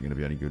Marlboro ain't going to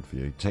be any good for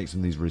you. Take some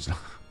of these Rizzler.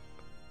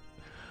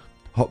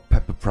 Hot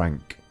pepper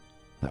prank.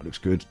 That looks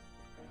good,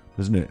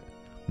 doesn't it?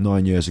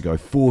 9 years ago,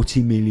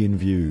 40 million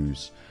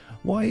views.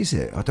 Why is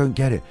it? I don't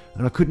get it.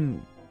 And I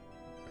couldn't...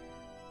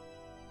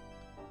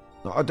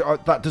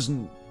 that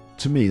doesn't...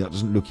 To me, that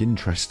doesn't look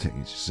interesting.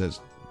 It just says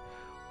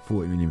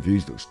 40 million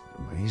views looks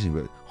amazing,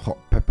 but hot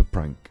pepper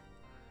prank.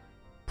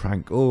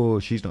 prank. Oh,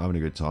 she's not having a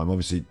good time.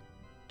 Obviously,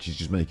 she's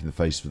just making the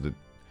face for the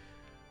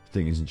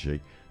thing, isn't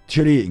she?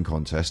 Chili eating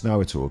contest. Now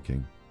we're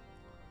talking.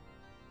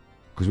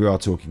 Because we are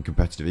talking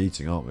competitive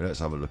eating, aren't we? Let's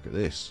have a look at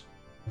this.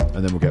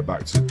 And then we'll get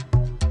back to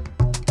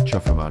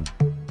Chuffer Man.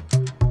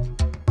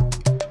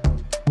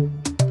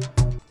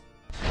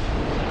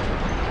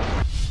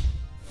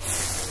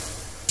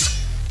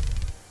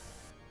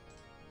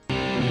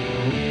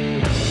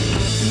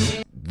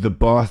 The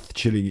Bath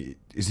chili,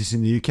 is this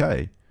in the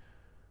UK?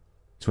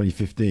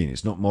 2015.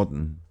 It's not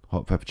modern.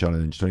 Hot Pepper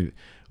Challenge.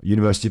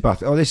 University of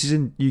Bath. Oh, this is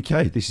in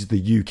UK. This is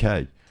the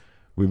UK.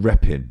 We're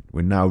repping.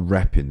 We're now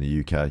repping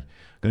the UK. I'm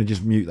going to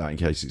just mute that in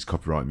case it's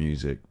copyright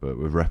music, but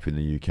we're repping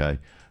the UK.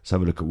 Let's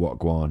have a look at what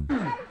Guan.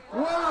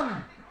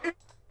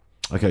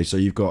 Okay, so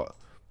you've got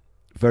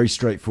a very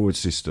straightforward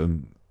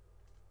system.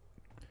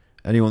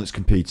 Anyone that's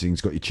competing has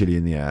got your chili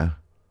in the air.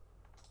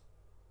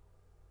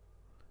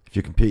 If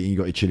you're competing, you've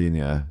got your chili in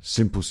the air.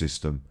 Simple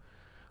system.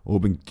 All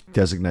been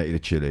designated a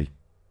chili.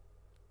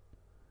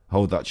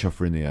 Hold that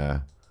chuffer in the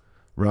air.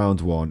 Round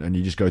one, and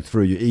you just go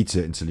through. You eat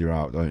it until you're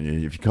out, don't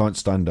you? If you can't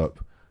stand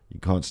up, you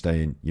can't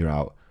stay in, you're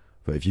out.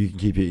 But if you can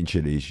keep eating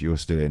chilies, you're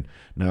still in.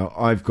 Now,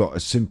 I've got a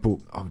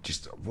simple...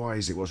 why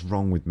is it? What's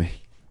wrong with me?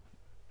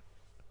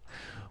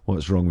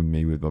 What's wrong with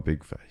me with my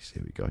big face?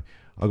 Here we go.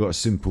 I've got a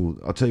simple...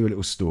 I'll tell you a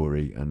little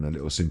story and a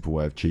little simple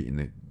way of cheating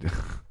it.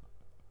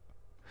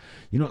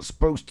 You're not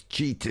supposed to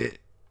cheat it.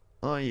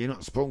 Oh, you're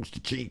not supposed to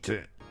cheat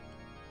it.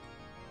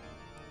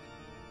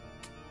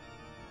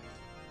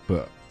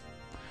 But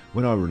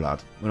when I was a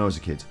lad, when I was a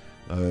kid,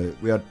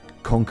 we had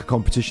conker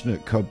competition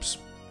at Cubs.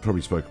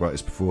 Probably spoke about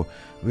this before.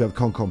 We had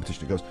conker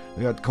competition at Cubs.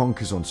 We had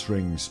conkers on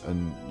strings,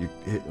 and you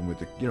hit them with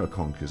the,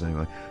 conkers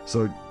anyway.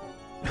 So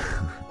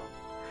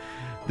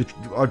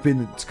I'd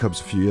been to Cubs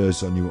a few years,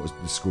 so I knew what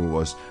the score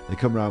was. They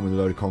come around with a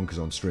load of conkers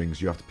on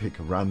strings. You have to pick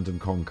a random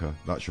conker.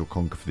 That's your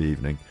conker for the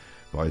evening,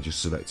 by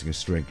just selecting a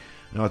string.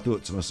 And I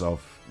thought to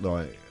myself,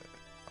 like,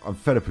 I'm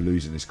fed up of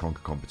losing this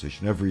conker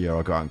competition. Every year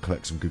I go out and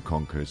collect some good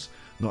conkers.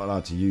 Not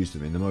allowed to use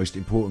them in the most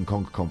important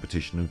conker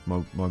competition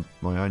of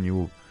my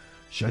annual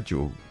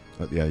schedule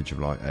at the age of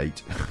like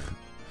 8.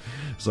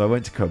 So I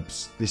went to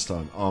Cubs this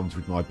time armed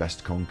with my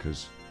best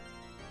conkers.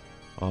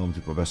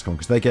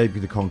 They gave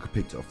me the conker,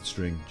 picked it off the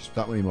string, just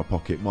that one in my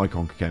pocket. My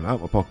conker came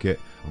out my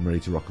pocket. I'm ready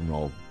to rock and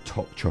roll.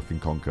 Top chuffing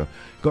conker.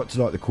 Got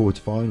to like the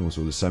quarterfinals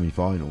or the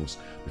semi-finals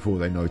before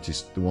they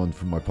noticed the one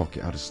from my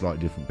pocket had a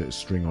slightly different bit of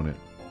string on it.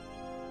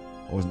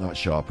 I wasn't that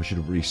sharp. I should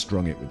have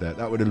restrung it with that.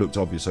 That would have looked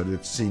obvious. I'd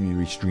have seen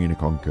me restringing a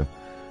conker.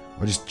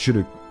 I just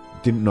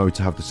didn't know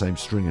to have the same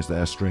string as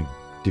their string.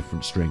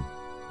 Different string.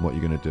 What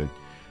you're going to do.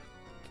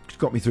 It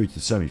got me through to the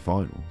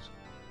semi-finals.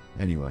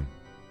 Anyway.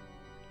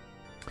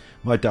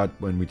 My dad,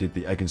 when we did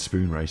the egg and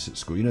spoon race at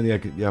school, the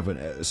egg, you have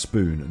a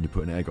spoon and you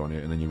put an egg on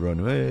it and then you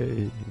run,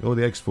 hey, all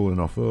the egg's falling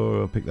off,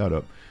 oh, I'll pick that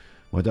up.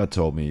 My dad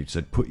told me, he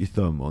said, put your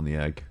thumb on the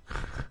egg.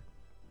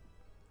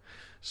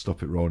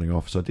 Stop it rolling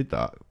off. So I did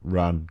that,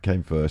 ran,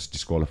 came first,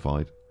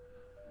 disqualified.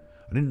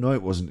 I didn't know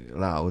it wasn't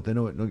allowed, they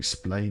no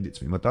explained it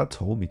to me. My dad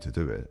told me to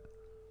do it.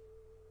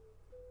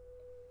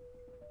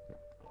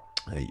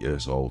 8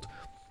 years old.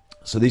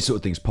 So these sort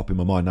of things pop in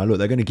my mind. Now look,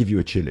 they're going to give you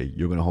a chili,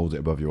 you're going to hold it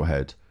above your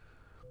head.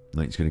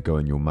 Like it's going to go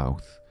in your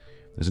mouth.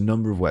 There's a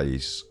number of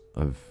ways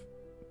of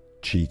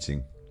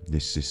cheating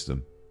this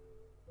system.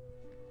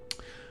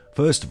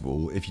 First of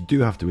all, if you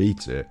do have to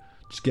eat it,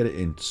 just get it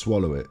in,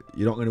 swallow it.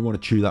 You're not going to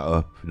want to chew that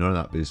up. None of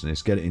that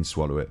business. Get it in,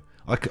 swallow it.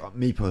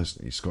 Me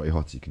personally, Scotty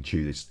Hottie can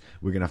chew this.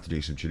 We're going to have to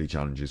do some chili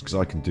challenges because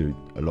I can do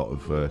a lot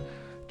of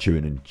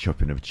chewing and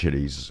chopping of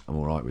chilies. I'm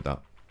alright with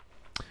that.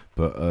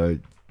 But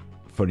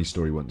funny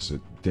story once at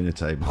dinner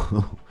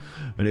table,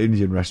 an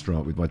Indian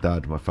restaurant with my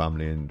dad, my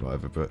family and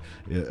whatever, but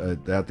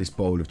they had this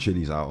bowl of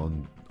chilies out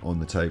on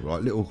the table,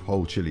 like little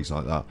whole chilies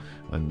like that,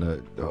 and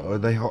are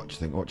they hot? Do you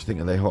think? What do you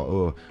think? Are they hot?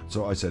 Oh.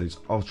 So what I said is,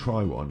 I'll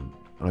try one,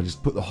 and I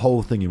just put the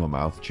whole thing in my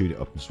mouth, chewed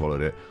it up and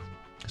swallowed it.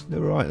 They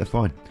were right, they're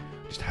fine.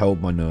 Just held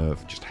my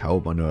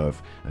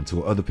nerve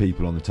until other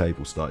people on the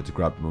table started to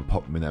grab them and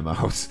pop them in their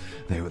mouths.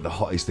 They were the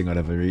hottest thing I'd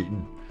ever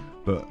eaten,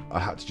 but I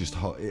had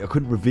to I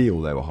couldn't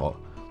reveal they were hot.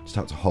 Just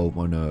had to hold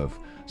my nerve.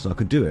 So I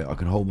can do it. I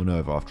can hold my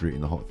nerve after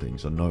eating the hot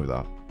things. I know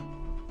that.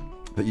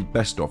 But you're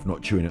best off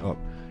not chewing it up.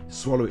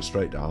 Swallow it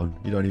straight down.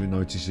 You don't even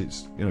notice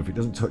it's, if it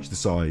doesn't touch the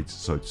sides,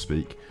 so to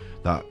speak,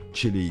 that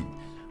chili,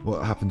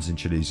 what happens in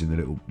chilies in the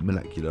little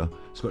molecular,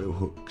 it's got little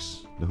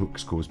hooks. The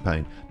hooks cause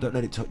pain. Don't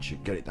let it touch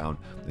it. Get it down.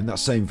 In that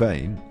same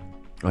vein,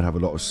 I'd have a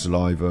lot of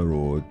saliva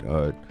or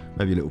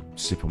maybe a little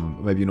sip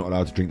on. Maybe you're not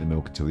allowed to drink the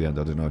milk until the end.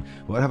 I don't know.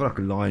 But I'd have like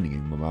a lining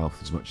in my mouth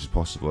as much as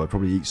possible. I'd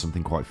probably eat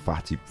something quite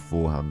fatty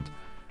beforehand,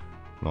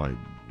 like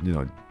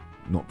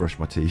not brush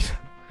my teeth.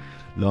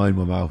 Line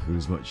my mouth with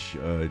as much,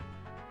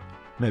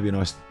 maybe a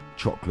nice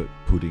chocolate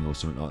pudding or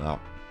something like that.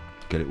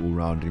 Get it all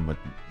round in my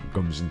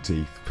gums and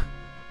teeth.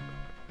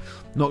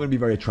 Not going to be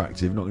very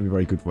attractive. Not going to be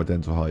very good for my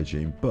dental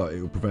hygiene, but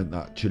it will prevent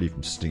that chili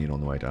from stinging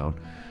on the way down.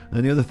 And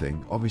then the other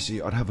thing,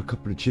 obviously, I'd have a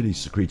couple of chilies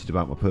secreted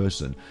about my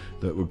person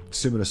that were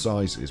similar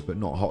sizes but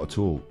not hot at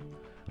all.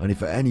 And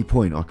if at any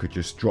point I could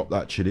just drop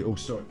that chili... Oh,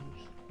 sorry.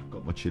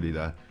 Got my chili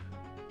there.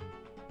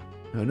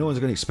 No one's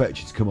going to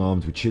expect you to come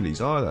armed with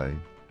chilies, are they?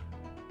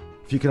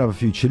 If you can have a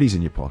few chilies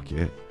in your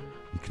pocket,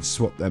 you can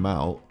swap them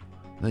out,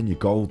 then you're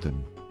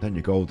golden. Then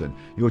you're golden.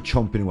 You're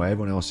chomping away,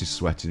 everyone else is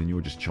sweating and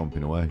you're just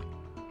chomping away.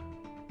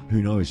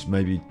 Who knows,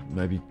 maybe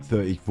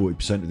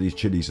 30-40% of these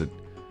chilies are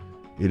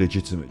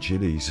illegitimate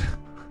chilies.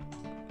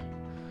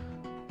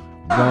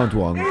 Round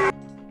 1,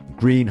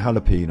 green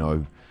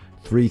jalapeno,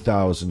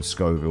 3,000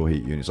 Scoville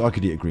heat units. I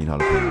could eat a green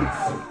jalapeno.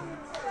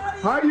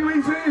 How do you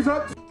eat it? Is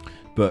up.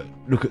 But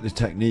look at the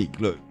technique.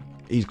 Look,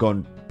 he's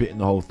gone bitten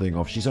the whole thing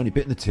off. She's only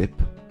bitten the tip.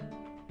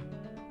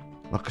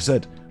 Like I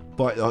said,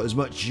 bite as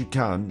much as you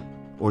can,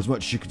 or as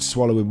much as you can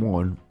swallow in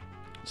one.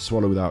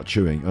 Swallow without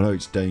chewing. I know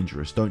it's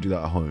dangerous. Don't do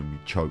that at home. You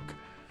choke.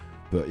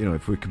 But, you know,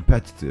 if we're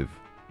competitive...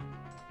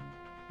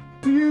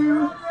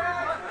 You...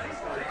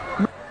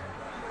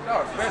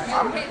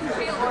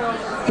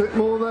 Bit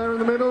more there in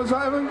the middle. Is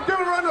that even? Give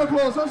it a round of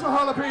applause. That's a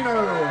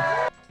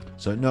jalapeno.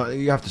 So, no,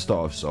 you have to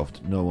start off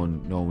soft. No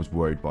one was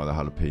worried by the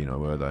jalapeno,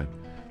 were they?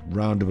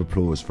 Round of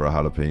applause for a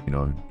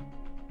jalapeno.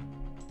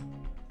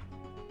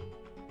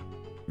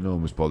 No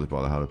one was bothered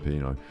by the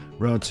jalapeno.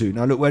 Round 2.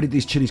 Now, look, where did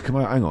these chilies come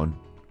out? Hang on.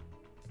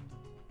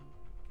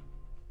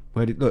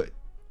 Look.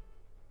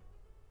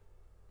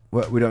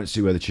 Well, we don't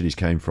see where the chilies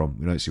came from.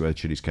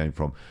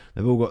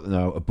 They've all got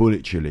now a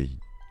bullet chili.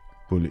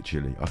 Bullet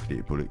chili. I could eat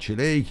a bullet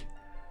chili.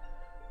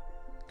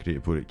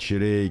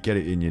 Get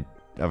it in your...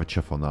 Have a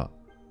chuff on that.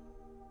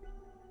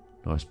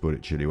 Nice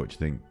bullet chili. What do you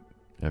think?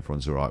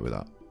 Everyone's alright with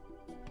that.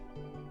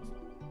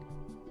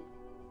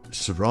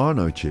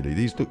 Serrano chili.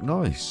 These look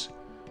nice.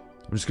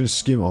 I'm just going to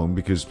skim on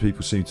because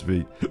people seem to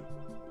be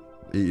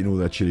eating all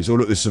their chilies. Oh,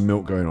 look, there's some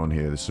milk going on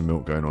here. Let's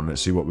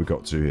see what we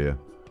got to here.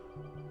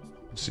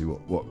 Let's see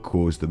what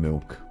caused the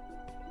milk.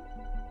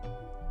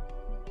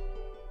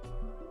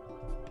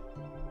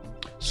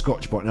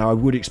 Scotch bonnet. Now, I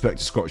would expect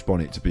a Scotch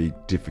bonnet to be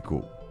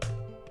difficult.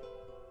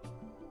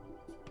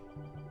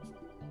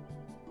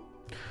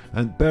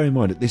 And bear in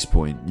mind, at this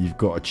point, you've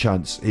got a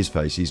chance... His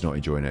face, he's not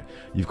enjoying it.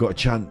 You've got a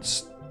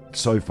chance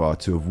so far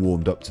to have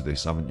warmed up to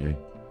this, haven't you?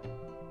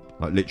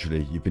 Like,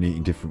 literally, you've been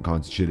eating different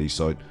kinds of chili.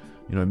 So,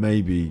 you know,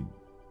 maybe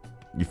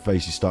your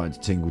face is starting to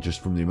tingle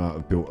just from the amount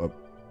of built-up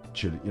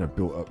chili... You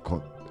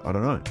know, I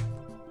don't know.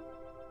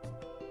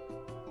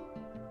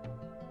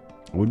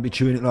 I wouldn't be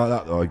chewing it like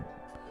that, though. I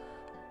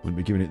wouldn't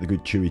be giving it the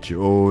good chewy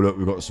chew. Oh, look,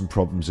 we've got some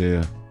problems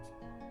here.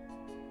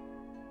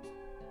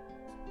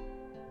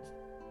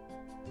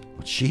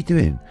 What's she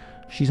doing?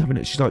 She's having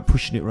it. She's like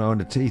pushing it around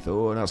her teeth.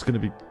 Oh, that's going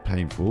to be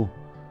painful.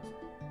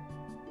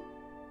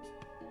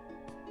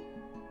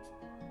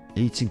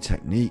 Eating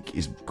technique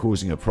is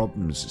causing her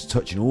problems. It's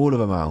touching all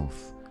of her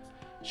mouth.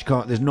 She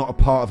can't. There's not a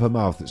part of her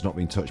mouth that's not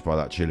being touched by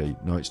that chili.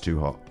 No, it's too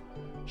hot.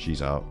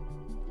 She's out.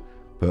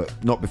 But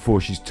not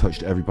before she's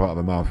touched every part of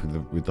her mouth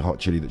with the hot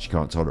chili that she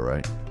can't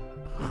tolerate.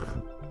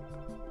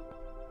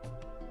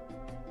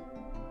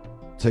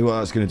 Tell you what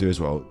that's going to do as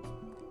well.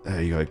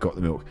 There you go, got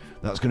the milk.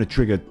 That's going to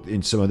trigger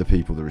in some other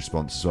people the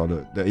response as well.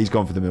 Look, he's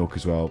gone for the milk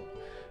as well.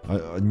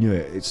 I knew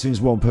it. As soon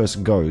as one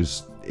person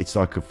goes, it's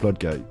like a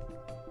floodgate.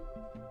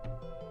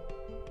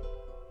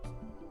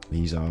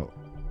 He's out.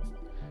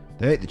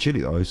 They ate the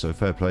chili though, so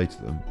fair play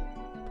to them.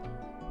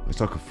 It's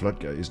like a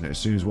floodgate, isn't it? As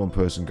soon as one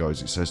person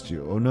goes, it says to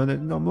you, oh no,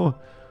 not more.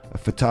 A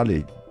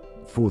fatale.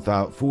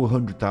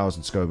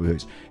 400,000 Scoville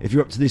hits. If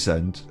you're up to this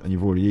end and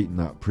you've already eaten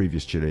that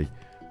previous chili,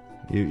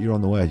 you're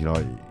on the way. You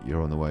know,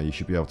 you're on the way. You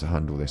should be able to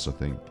handle this, I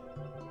think.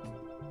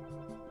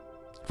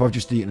 If I've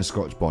just eaten a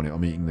Scotch bonnet,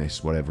 I'm eating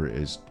this, whatever it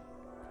is.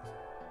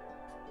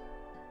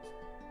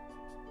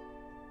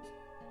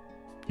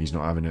 He's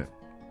not having it.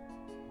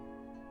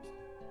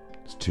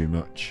 It's too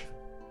much.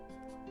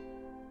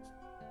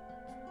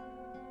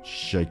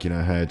 Shaking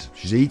her head.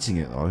 She's eating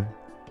it though.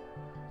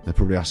 They're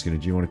probably asking her,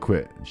 do you want to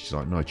quit? And she's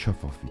like, no,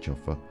 chuff off, you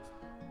chuffer.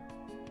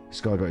 This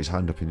guy got his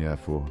hand up in the air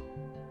for.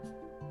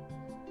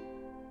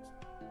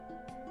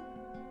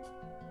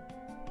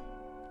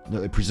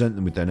 Look, they present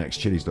them with their next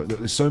chilies. Look,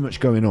 there's so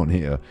much going on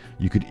here.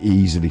 You could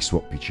easily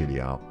swap your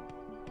chili out.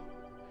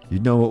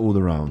 You'd know what all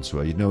the rounds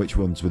were. You'd know which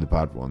ones were the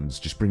bad ones.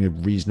 Just bring a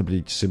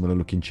reasonably similar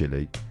looking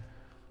chili.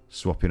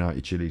 Swapping out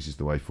your chilies is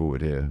the way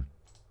forward here.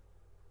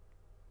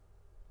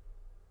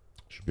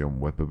 Should be on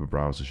web of a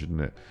browser,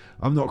 shouldn't it?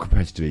 I'm not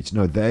competitive eating.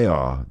 No, they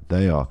are.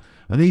 They are.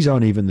 And these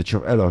aren't even the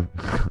hello.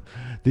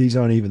 These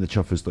aren't even the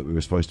chuffers that we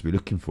were supposed to be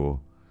looking for.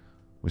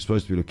 We're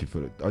supposed to be looking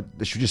for...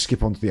 should we just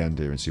skip on to the end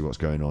here and see what's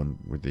going on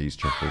with these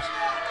chuffers?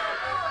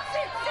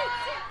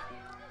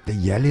 They're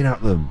yelling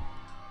at them.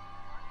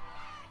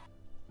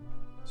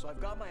 So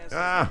I've got my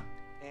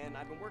and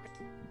I've been working.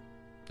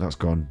 That's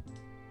gone.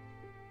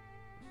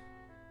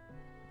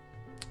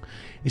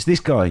 It's this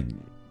guy.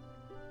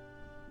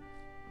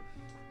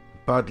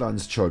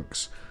 Badlands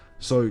Chugs.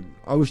 So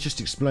I was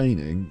just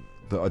explaining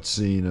that I'd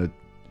seen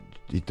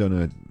he'd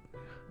done a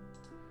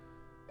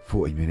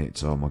 40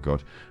 minutes, oh my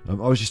god. I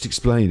was just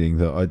explaining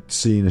that I'd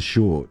seen a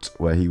short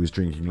where he was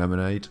drinking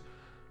lemonade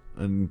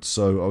And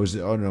so I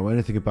don't know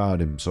anything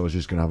about him, so I was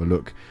just going to have a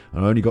look.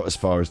 And I only got as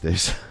far as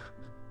this.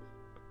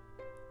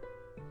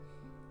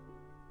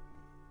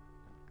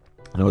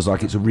 And I was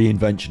like, it's a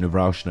reinvention of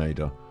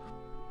Rauschneider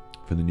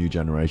for the new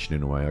generation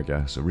in a way, I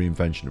guess. A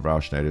reinvention of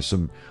Rauschneider.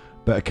 Some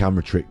better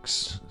camera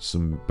tricks,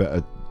 some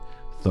better,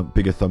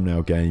 bigger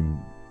thumbnail game.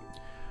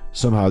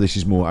 Somehow this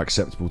is more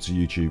acceptable to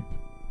YouTube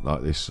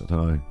like this. I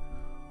don't know.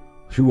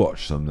 I should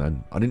watch some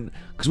then. I didn't,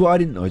 because what I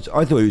didn't know is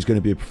I thought he was going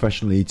to be a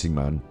professional eating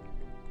man,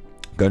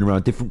 going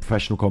around different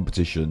professional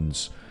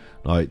competitions,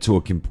 like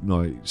talking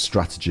like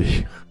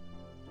strategy.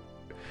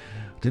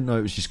 Didn't know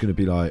it was just going to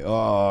be like,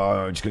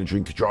 oh, I'm just going to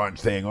drink a giant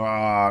thing,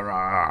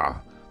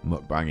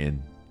 mukbanging.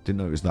 Didn't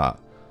know it was that.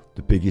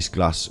 The biggest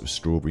glass of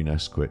strawberry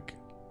Nesquik.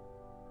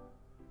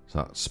 Is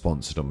that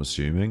sponsored, I'm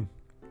assuming?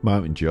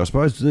 Mountain Dew. I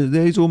suppose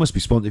these all must be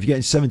sponsored. If you're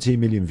getting 17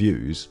 million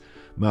views,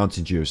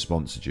 Mountain Dew have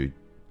sponsored you.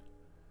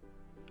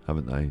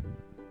 Haven't they?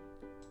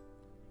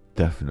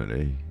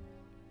 Definitely.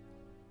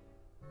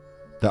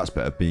 That's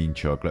better bean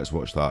chug. Let's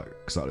watch that,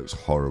 because that looks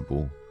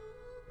horrible.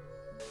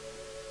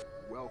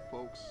 Well,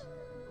 folks,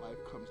 life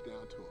comes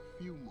down to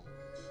a few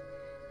moments.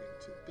 And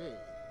today,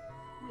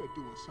 we're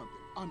doing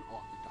something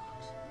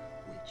unorthodox.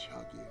 We're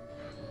chugging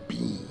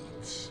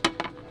beans.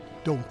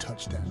 Don't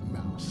touch that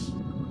mouse.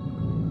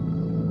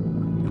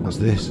 What's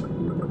this?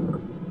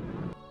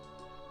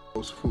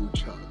 Those food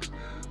chugs.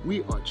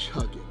 We are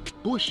chugging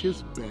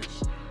Bush's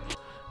best.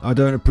 I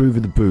don't approve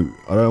of the boot.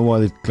 I don't know why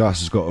the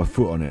glass has got a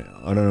foot on it.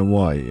 I don't know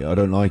why. I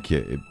don't like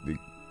it. It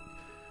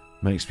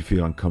makes me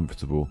feel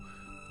uncomfortable.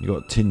 You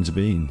got tins of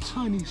beans.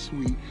 Honey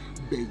sweet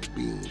baked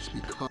beans.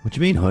 Because what do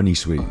you mean honey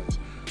sweet?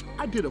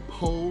 I did a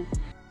poll.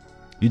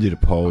 You did a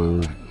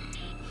poll.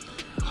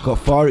 Got a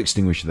fire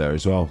extinguisher there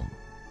as well,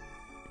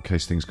 in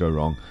case things go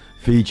wrong.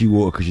 Fiji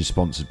water because you're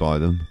sponsored by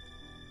them.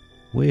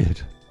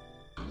 Weird.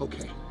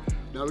 Okay,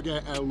 now we're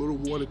gonna add a little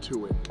water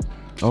to it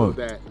so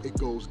that it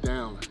goes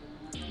down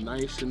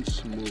nice and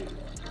smooth.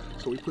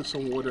 So we put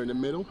some water in the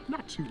middle,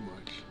 not too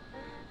much.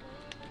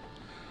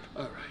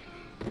 All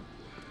right,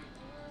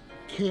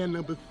 can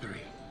number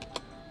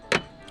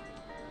 3.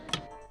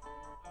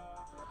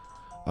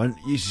 And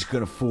you're just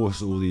gonna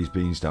force all these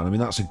beans down. I mean,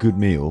 that's a good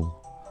meal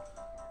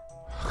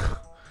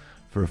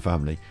for a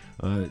family.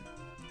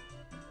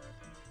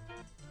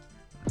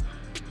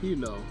 You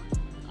know,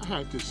 I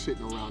had this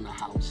sitting around the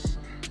house,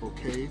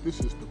 okay? This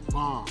is the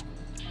bomb.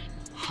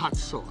 Hot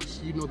sauce.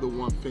 You know the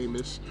one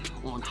famous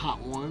on Hot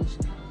Ones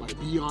by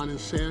Beyond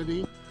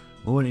Insanity?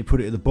 Well, when you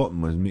put it at the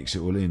bottom and mix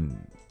it all in,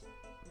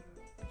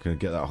 you can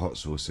get that hot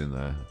sauce in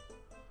there.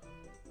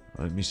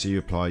 Let me see you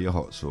apply your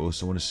hot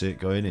sauce. I want to see it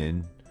going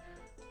in.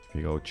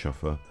 Big old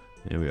chuffer.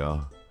 Here we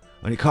are.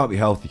 And it can't be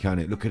healthy, can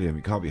it? Look at him.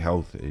 It can't be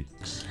healthy.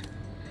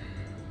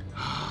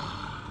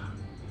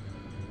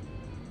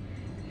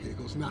 Here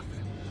goes nothing.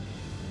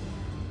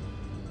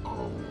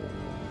 Oh.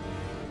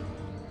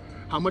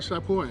 How much should I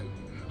pour in?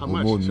 How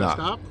much? More than Should I that.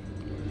 stop?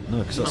 No,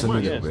 because that's How a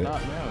much? little bit.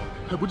 Stop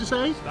now. What'd you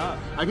say? Stop.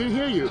 I didn't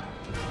hear you.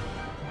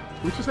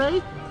 What'd you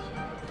say?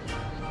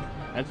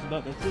 That's it.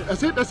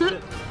 That's it? That's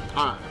it?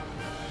 All right.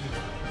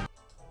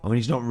 I mean,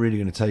 he's not really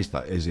going to taste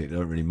that, is it? It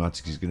don't really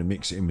matter because he's going to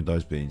mix it in with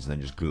those beans and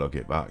then just glug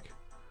it back.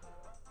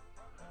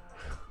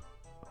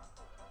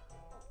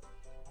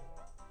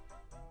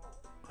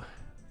 I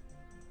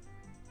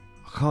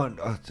can't...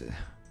 there's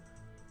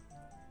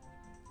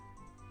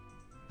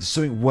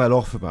something well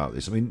off about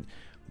this. I mean,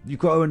 you've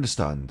got to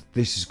understand,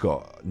 this has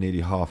got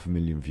nearly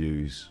 500,000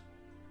 views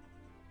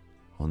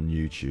on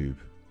YouTube.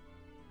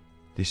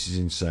 This is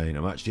insane.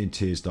 I'm actually in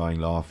tears dying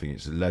laughing.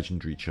 It's a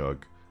legendary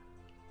chug.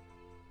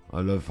 I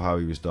love how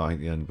he was dying at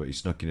the end, but he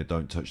snuck in a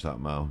 "don't touch that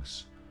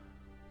mouse."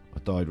 I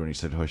died when he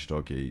said "hush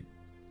doggy."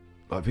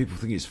 Like, people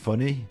think it's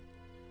funny,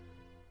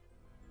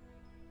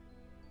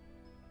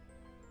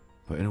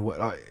 but in a way,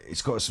 like,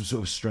 it's got some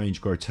sort of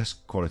strange,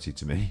 grotesque quality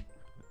to me.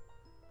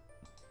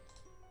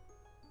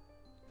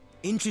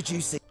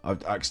 Introducing.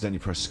 I've accidentally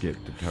pressed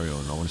skip to carry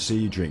on. I want to see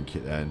you drink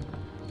it then.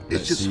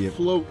 It's just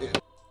floating.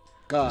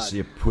 God. Let's see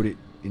you put it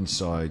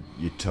inside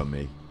your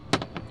tummy.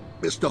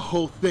 It's the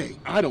whole thing.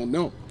 I don't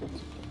know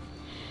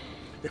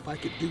if I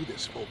could do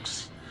this,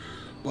 folks,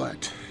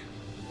 but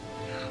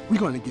we're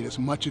going to get as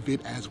much of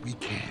it as we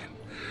can.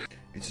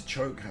 It's a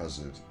choke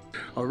hazard.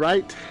 All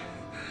right?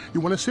 You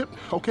want to sip?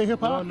 Okay,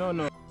 hip-hop?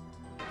 No.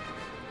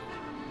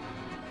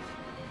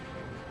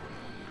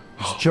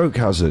 It's a choke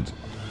hazard.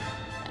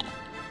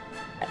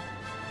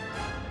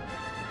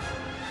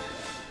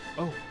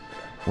 Oh.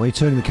 Why are you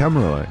turning the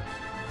camera away?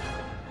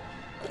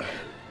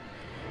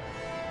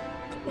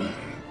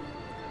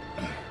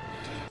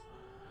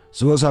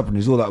 So what's happened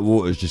is all that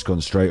water's just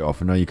gone straight off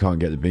and now you can't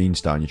get the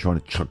beans down. You're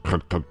trying to chug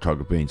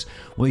the beans.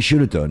 What you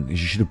should have done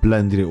is you should have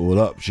blended it all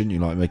up, shouldn't you?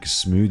 Like, make a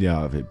smoothie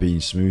out of it, bean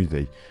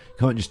smoothie. You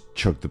can't just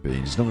chug the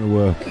beans. It's not going to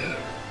work.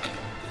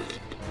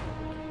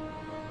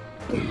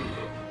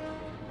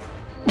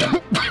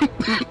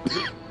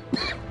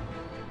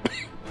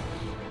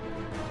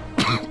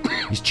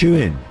 He's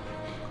chewing.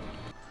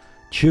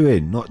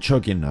 Chewing, not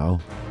chugging now.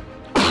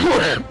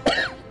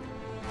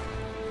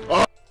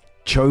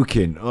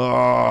 choking.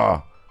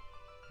 Oh,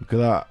 look at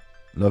that.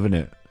 Loving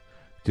it.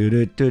 Do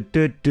do do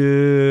do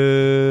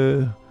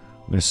do.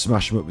 I'm gonna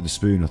smash him up with a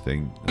spoon. I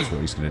think that's what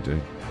he's gonna do.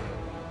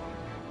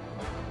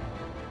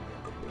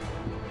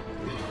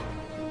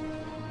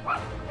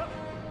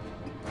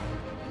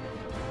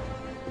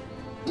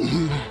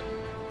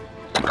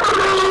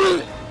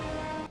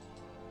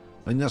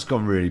 I mean, that's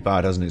gone really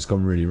bad, hasn't it? It's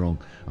gone really wrong.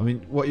 I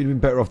mean, what you'd been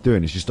better off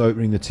doing is just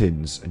opening the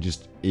tins and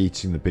just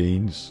eating the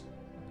beans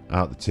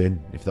out the tin,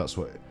 if that's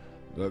what...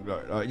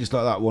 Like, just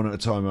like that, one at a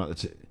time out the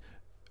tin.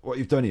 What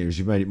you've done here is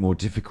you've made it more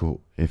difficult,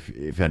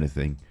 if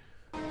anything.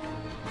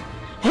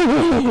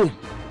 I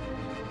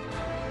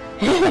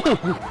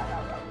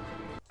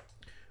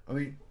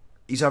mean,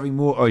 he's having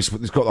more... Oh, it's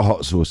got the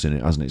hot sauce in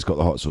it, hasn't it? It's got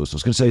the hot sauce. I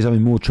was going to say he's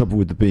having more trouble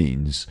with the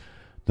beans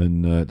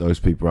than those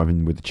people are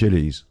having with the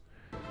chilies.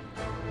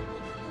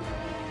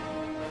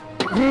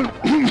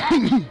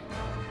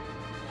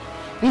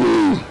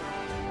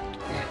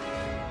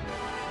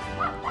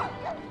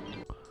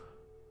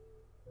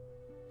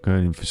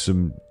 Going in for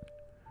some...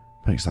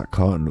 Makes that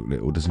carton look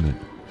little, doesn't it?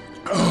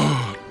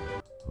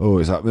 Oh,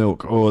 is that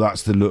milk? Oh,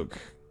 that's the look.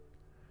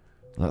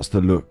 That's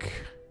the look.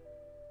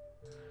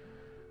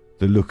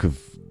 The look of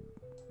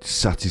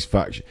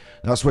satisfaction.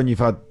 That's when you've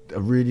had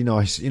a really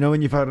nice... You know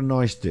when you've had a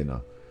nice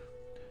dinner?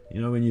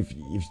 You know when you've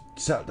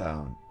sat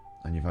down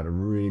and you've had a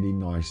really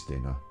nice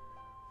dinner?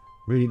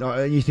 Really nice,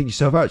 and you think to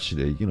yourself,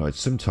 actually, you know,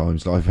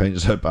 sometimes life ain't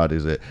so bad,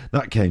 is it?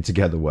 That came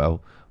together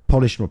well.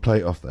 Polished my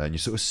plate off there, and you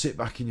sort of sit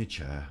back in your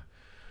chair.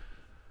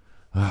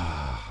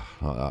 Ah,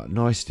 like that.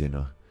 Nice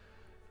dinner.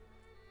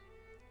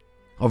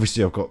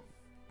 Obviously, I've got,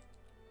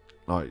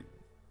 like,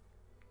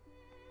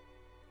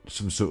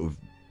 some sort of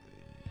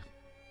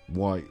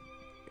white...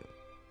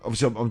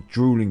 Obviously, I'm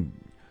drooling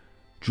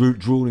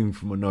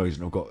from my nose,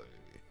 and I've got...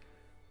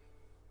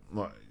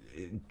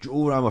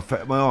 all around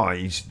my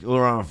eyes, all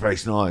around my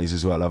face and eyes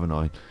as well, haven't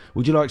I?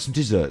 Would you like some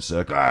dessert,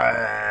 sir?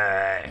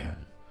 I've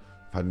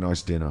had a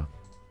nice dinner.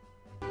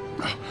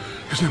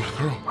 His name is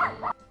Pearl.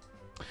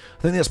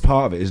 I think that's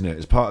part of it, isn't it?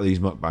 It's part of these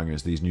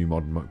mukbangers, these new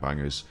modern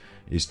mukbangers,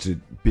 is to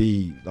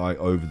be like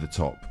over the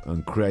top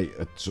and create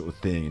a sort of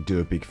thing and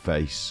do a big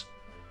face.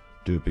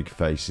 Do a big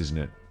face, isn't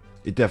it?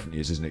 It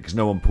definitely is, isn't it? Because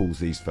no one pulls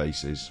these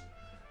faces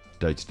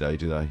day to day,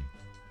 do they?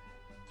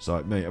 It's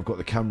like, mate, I've got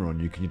the camera on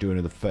you. Can you do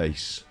another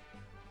face?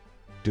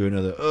 Do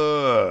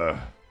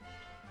another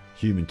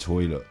human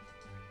toilet.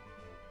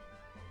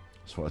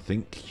 That's what I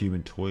think.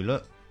 Human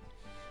toilet.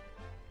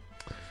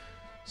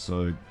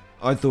 So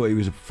I thought he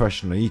was a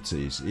professional eater.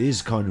 He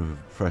is kind of a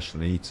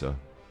professional eater,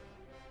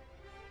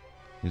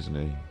 isn't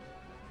he?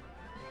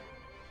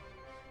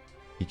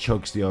 He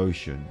chugs the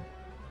ocean.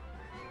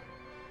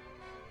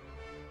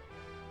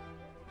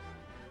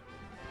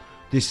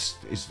 This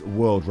is a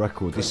world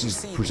record. This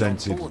is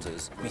presented.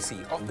 We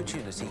see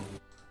opportunity.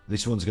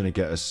 This one's going to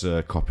get us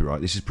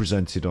copyright. This is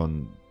presented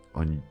on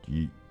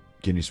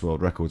Guinness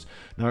World Records.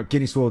 Now,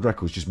 Guinness World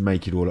Records just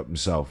make it all up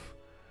themselves.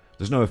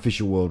 There's no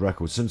official world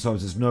record.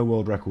 Sometimes there's no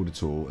world record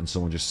at all, and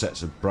someone just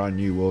sets a brand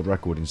new world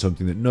record in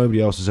something that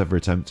nobody else has ever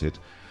attempted.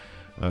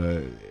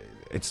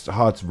 It's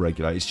hard to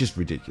regulate. It's just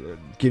ridiculous.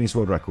 Guinness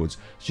World Records,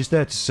 it's just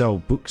there to sell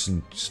books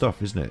and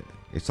stuff, isn't it?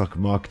 It's like a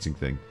marketing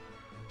thing.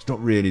 It's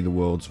not really the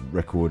world's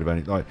record of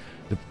anything. Like,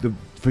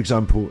 for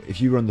example,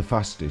 if you run the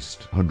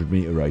fastest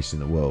 100-metre race in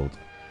the world,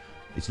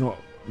 it's not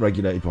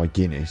regulated by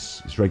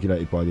Guinness. It's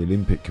regulated by the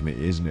Olympic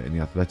Committee, isn't it, and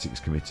the Athletics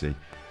Committee.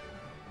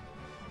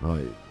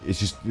 Like, it's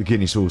just the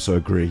Guinness also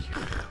agree.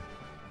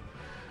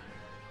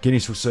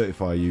 Guinness will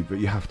certify you, but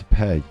you have to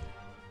pay.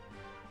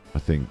 I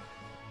think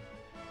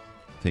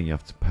you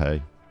have to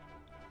pay.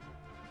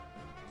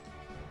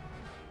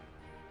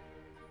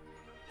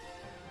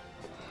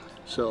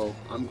 So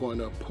I'm going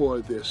to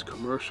pour this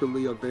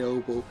commercially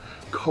available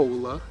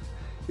cola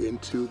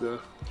into the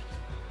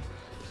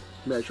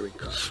measuring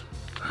cup.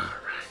 All right.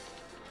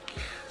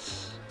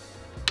 Yes.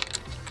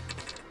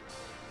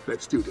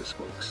 Let's do this,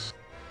 folks.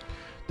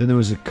 Then there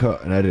was a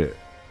cut and edit.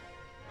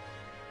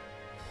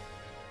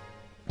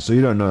 So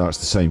you don't know that's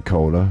the same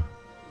cola.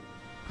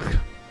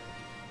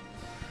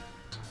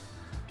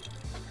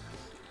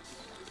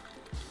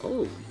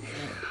 Oh, yeah.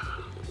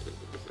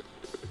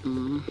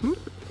 Mm-hmm.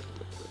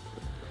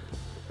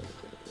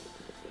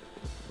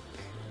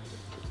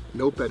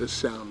 No better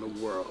sound in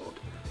the world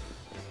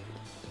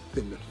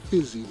than the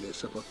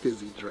fizziness of a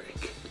fizzy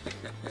drink.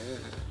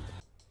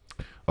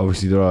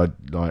 Obviously, there are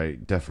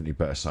like definitely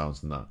better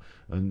sounds than that.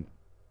 And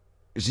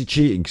is he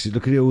cheating? Because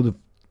look at it, all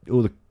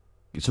the,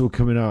 it's all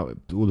coming out,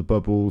 all the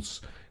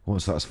bubbles. He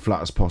wants that as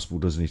flat as possible,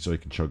 doesn't he? So he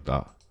can chug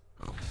that.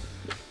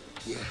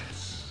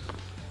 Yes.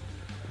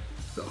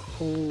 The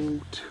whole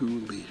 2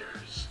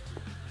 liters.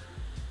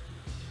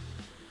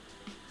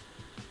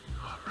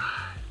 All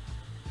right.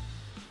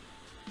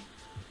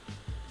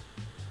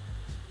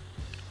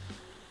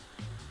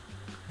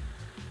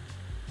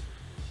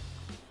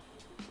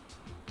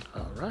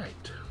 All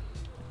right.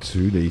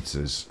 2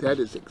 litres. That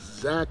is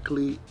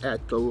exactly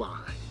at the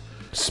line.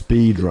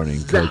 Speed running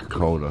Exactly.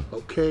 Coca-Cola.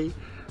 Okay?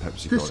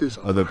 Pepsi This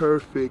Cola. is a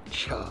perfect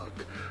chug.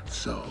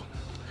 So,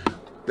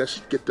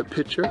 let's get the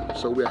picture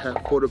so we'll have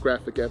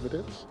photographic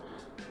evidence.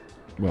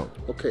 Well,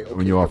 okay,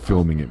 when you are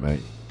filming it,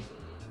 mate.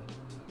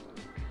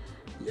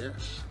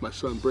 Yes, my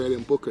son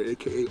Brandon Booker,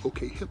 aka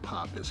OK Hip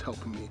Hop, is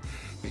helping me,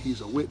 and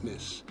he's a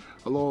witness,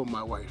 along with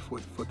my wife,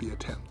 for the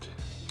attempt.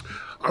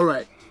 All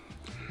right,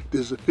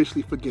 this is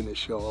officially for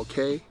Guinness, y'all.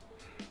 Okay,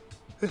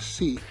 let's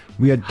see.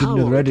 We did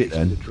another edit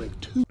then.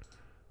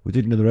 We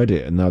did another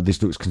edit, and now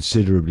this looks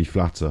considerably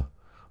flatter.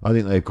 I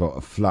think they've got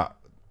a flat,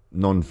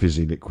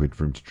 non-fizzy liquid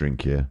for him to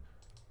drink here.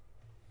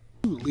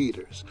 2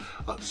 liters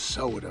of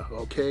soda.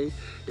 Okay,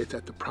 it's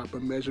at the proper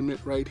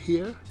measurement right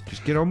here.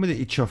 Just get on with it,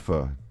 you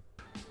chuffer.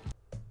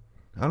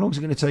 How long is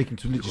it going to take him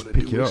to just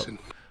pick it up?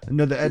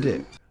 Another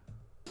edit.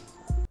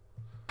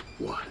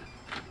 1.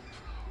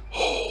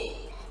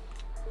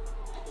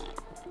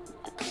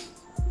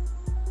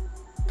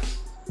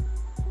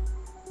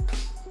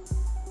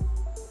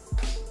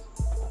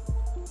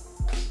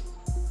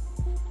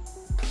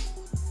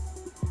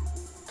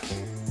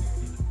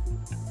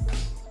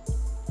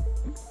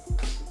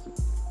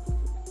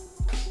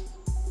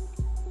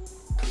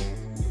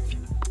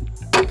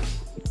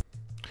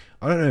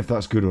 I don't know if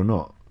that's good or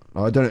not.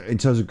 I don't. In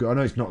terms of, I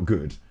know it's not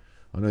good.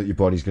 I know that your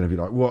body's going to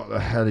be like, "What the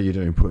hell are you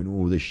doing, putting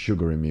all this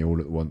sugar in me all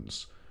at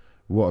once?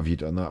 What have you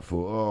done that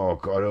for? Oh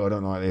God, I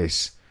don't like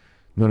this.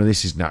 None of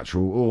this is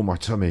natural. Oh, my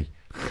tummy."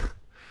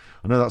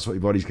 I know that's what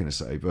your body's going to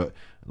say, but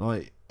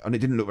like, and it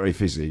didn't look very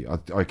fizzy.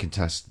 I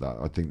contest that.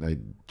 I think they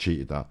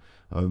cheated that.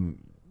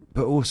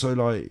 But also,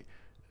 like,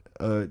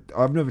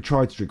 I've never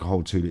tried to drink a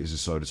whole 2 liters of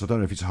soda, so I don't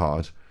know if it's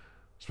hard.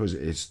 I suppose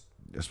it is.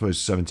 I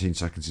suppose 17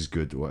 seconds is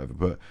good or whatever.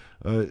 But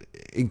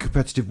in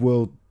competitive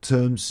world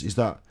terms,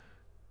 are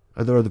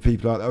there other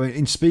people out there? I mean,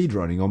 in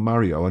speedrunning on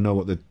Mario, I know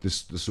what the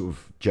sort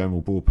of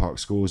general ballpark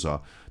scores are.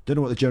 Don't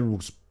know what the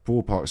general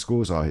ballpark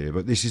scores are here,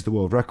 but this is the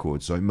world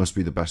record, so it must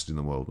be the best in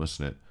the world,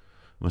 mustn't it?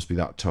 Must be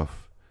that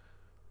tough.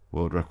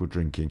 World record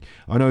drinking.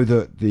 I know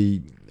that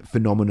the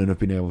phenomenon of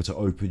being able to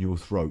open your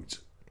throat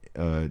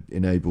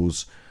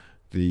enables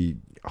the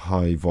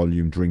high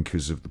volume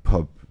drinkers of the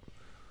pub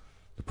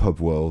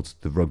world,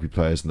 the rugby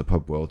players in the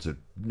pub world, to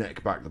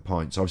neck back the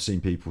pints. I've seen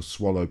people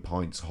swallow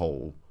pints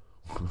whole,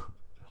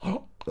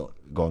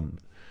 gone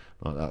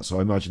like that. So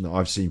I imagine that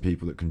I've seen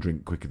people that can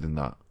drink quicker than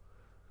that.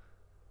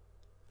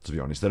 To be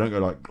honest, they don't go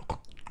like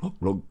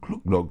glug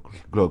glug glug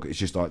glug. It's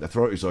just like the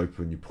throat is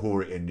open, you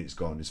pour it in, it's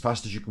gone. As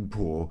fast as you can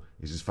pour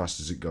is as fast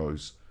as it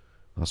goes.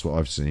 That's what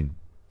I've seen.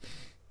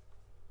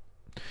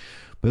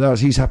 But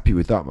he's happy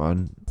with that,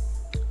 man.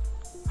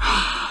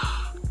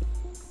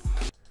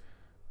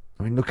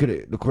 I mean, look at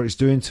it. Look what it's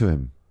doing to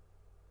him.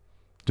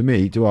 To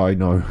me, do I?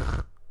 No.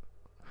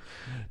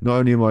 Not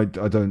only am I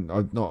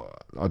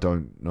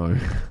don't know.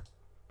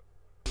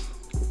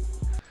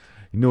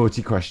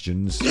 Naughty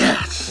questions.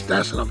 Yes,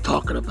 that's what I'm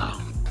talking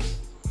about.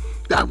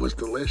 That was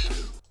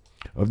delicious.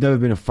 I've never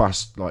been a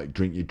fast, like,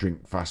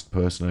 drink fast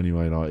person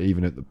anyway. Like,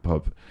 even at the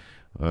pub,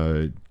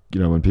 you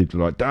know, when people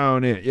are like,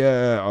 down it,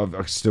 yeah,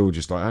 I still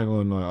just like, hang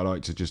on, like, I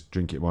like to just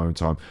drink it at my own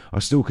time. I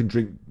still can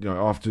drink, you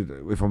know,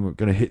 after, if I'm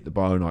going to hit the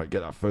bone, like, get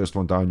that first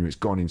one down you, it's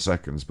gone in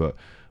seconds, but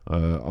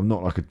I'm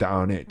not like a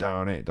down it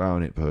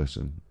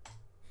person.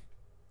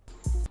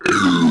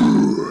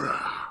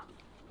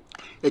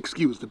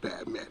 Excuse the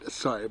bad manners,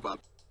 sorry about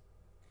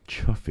that.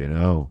 Chuffing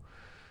hell.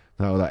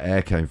 That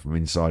air came from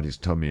inside his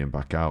tummy and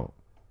back out.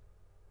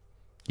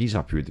 He's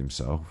happy with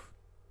himself.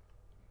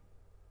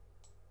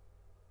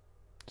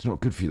 It's not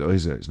good for you though,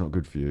 is it? It's not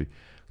good for you.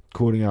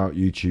 Calling out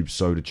YouTube's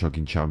soda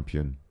chugging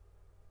champion.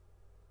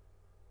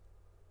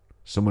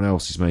 Someone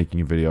else is making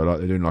a video, like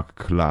they're doing like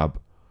a collab.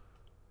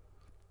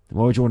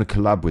 Why would you want to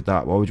collab with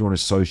that? Why would you want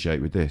to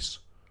associate with this?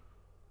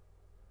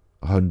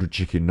 100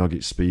 chicken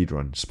nugget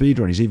speedrun.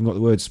 Speedrun, he's even got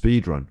the word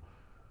speedrun.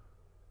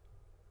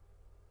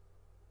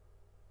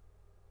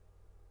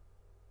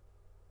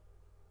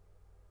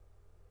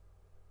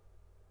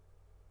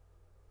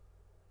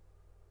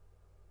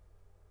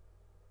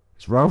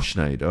 It's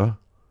Rauschneider.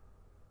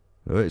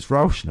 It's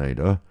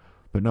Rauschneider,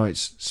 but no,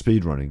 it's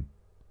speedrunning.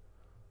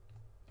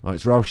 Like,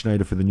 it's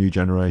Rauschneider for the new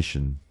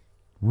generation.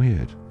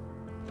 Weird.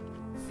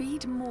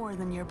 Feed more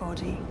than your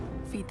body.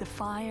 Feed the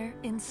fire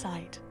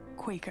inside.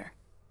 Quaker.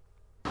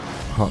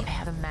 You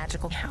have a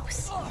magical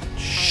house.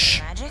 Shh.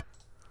 Magic?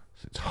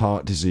 It's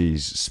heart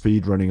disease.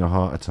 Speedrunning a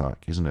heart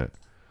attack, isn't it?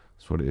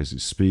 That's what it is.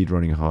 It's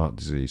speedrunning heart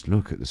disease.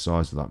 Look at the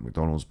size of that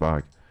McDonald's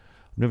bag.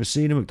 I've never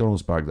seen a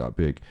McDonald's bag that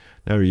big.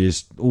 There he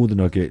is. All the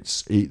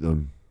nuggets. Eat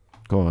them.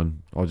 Go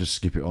on. I'll just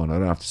skip it on. I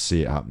don't have to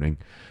see it happening.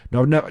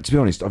 No, to be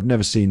honest, I've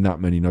never seen that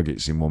many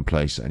nuggets in one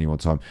place at any one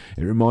time.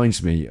 It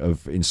reminds me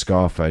of in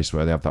Scarface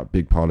where they have that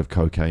big pile of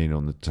cocaine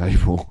on the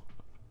table.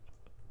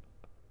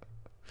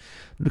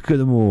 Look at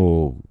them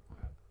all.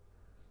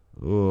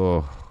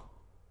 Oh,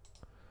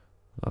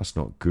 that's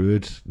not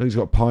good. Look, he's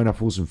got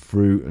pineapples and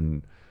fruit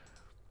and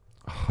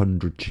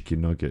 100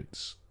 chicken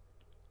nuggets.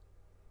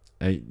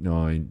 8,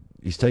 9.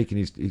 He's taking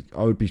his.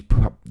 I would be.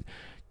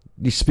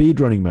 He's speed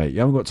running, mate. You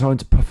haven't got time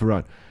to puff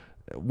around.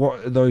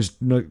 What are those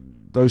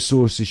those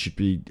sauces should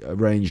be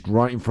arranged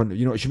right in front of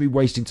you. Know, it should be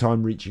wasting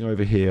time reaching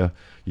over here.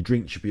 Your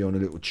drink should be on a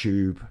little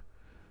tube.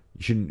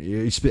 You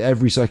shouldn't.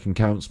 Every second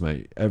counts,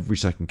 mate. Every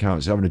second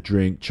counts. Having a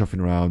drink,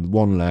 chuffing around,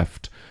 one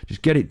left.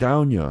 Just get it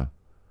down, yeah.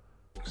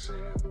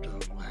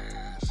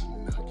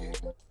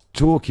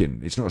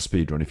 Talking. It's not a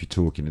speed run if you're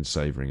talking and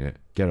savouring it.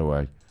 Get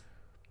away.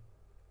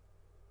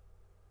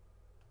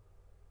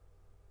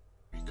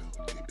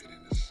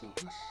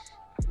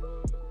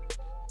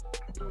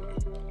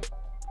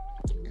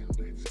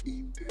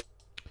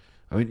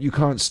 I mean, you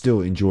can't still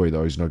enjoy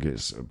those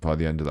nuggets by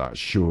the end of that,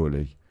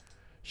 surely.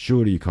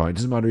 Surely you can't. It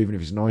doesn't matter even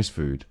if it's nice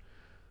food.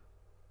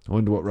 I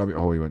wonder what rabbit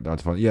hole he went down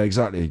to find. Yeah,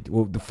 exactly.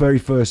 Well, the very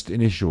first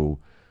initial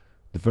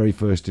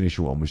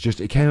one was just,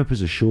 it came up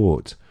as a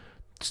short.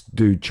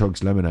 Dude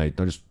chugs lemonade.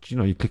 I just, you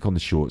know, you click on the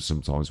shorts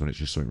sometimes when it's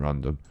just something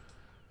random.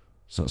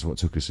 So that's what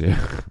took us here.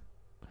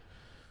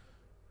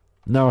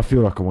 Now I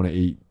feel like I want to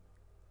eat.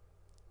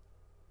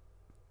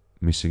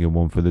 Missing and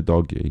one for the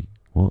doggy.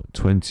 What?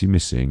 20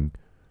 missing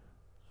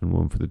and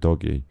one for the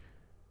doggy.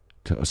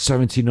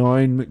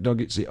 79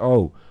 McNuggets.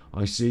 Oh,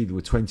 I see. There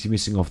were 20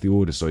 missing off the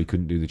order, so he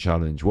couldn't do the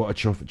challenge. What a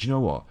chuff. Do you know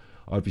what?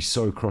 I'd be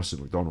so cross at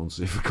McDonald's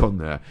if I'd gone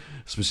there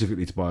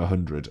specifically to buy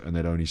 100 and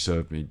they'd only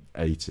served me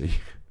 80.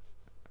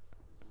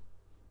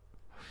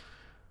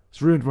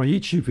 It's ruined my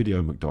YouTube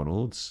video,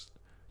 McDonald's.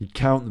 You'd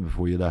count them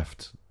before you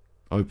left.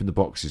 Open the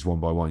boxes one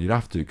by one. You'd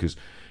have to, because,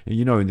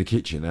 you know, in the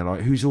kitchen, they're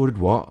like, who's ordered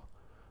what?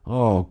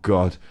 Oh,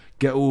 God.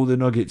 Get all the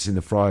nuggets in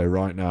the fryer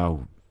right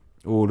now.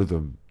 All of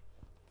them.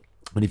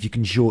 And if you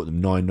can short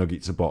them, 9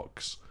 nuggets a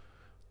box.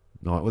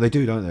 Well, they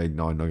do, don't they?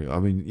 9 nuggets. I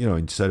mean, you know,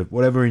 instead of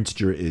whatever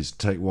integer it is,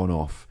 take one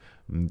off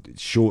and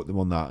short them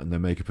on that and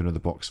then make up another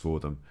box for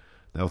them.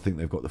 They'll think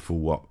they've got the full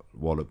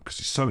wallop, because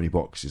there's so many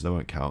boxes, they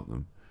won't count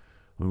them.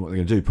 I mean, what they're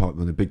going to do, put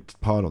them in a big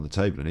pile on the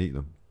table and eat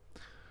them.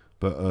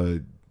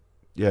 But,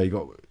 yeah, you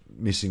got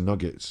missing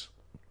nuggets.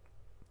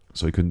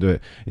 So he couldn't do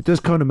it. It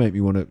does kind of make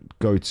me want to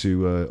go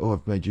to...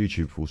 I've made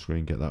YouTube full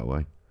screen, get that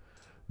away.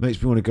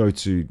 Makes me want to go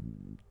to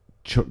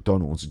Chuck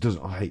Donald's. It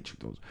doesn't... I hate Chuck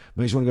Donald's.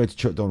 Makes me want to go to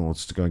Chuck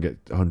Donald's to go and get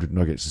 100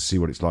 nuggets to see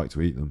what it's like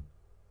to eat them.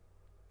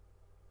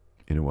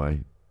 In a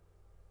way.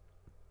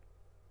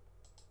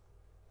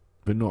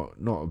 But not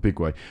a big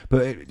way.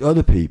 But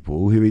other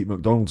people who eat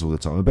McDonald's all the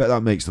time, I bet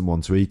that makes them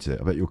want to eat it.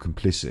 I bet you're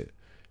complicit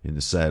in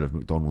the sale of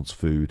McDonald's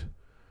food.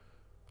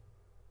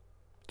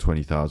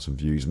 20,000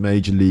 views.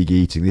 Major League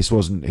Eating. This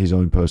wasn't his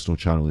own personal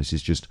channel. This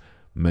is just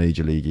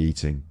Major League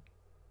Eating.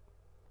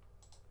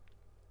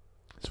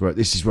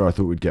 This is where I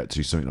thought we'd get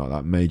to, something like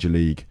that. Major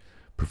League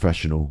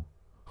Professional.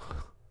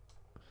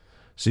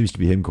 Seems to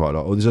be him quite a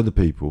lot. Oh, there's other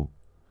people.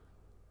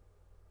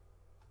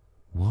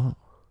 What?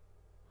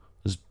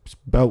 There's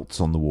belts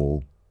on the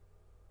wall.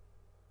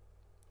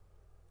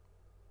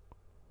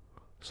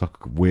 It's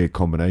like a weird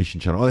combination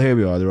channel. Oh, here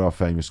we are. There are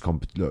famous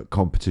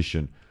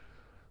competition.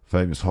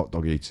 Famous hot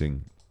dog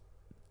eating.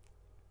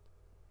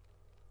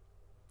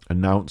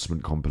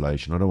 Announcement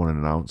compilation. I don't want an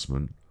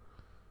announcement.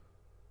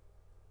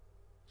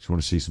 Just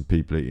want to see some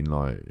people eating,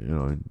 like, you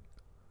know.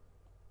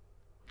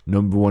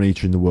 #1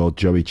 eater in the world,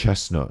 Joey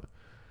Chestnut.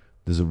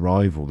 There's a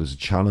rival. There's a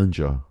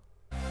challenger.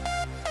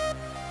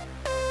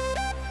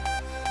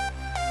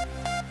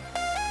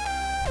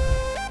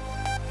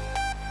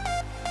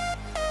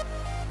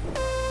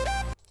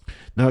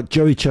 Now,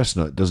 Joey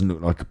Chestnut doesn't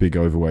look like a big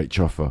overweight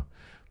chuffer.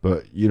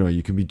 But, you know,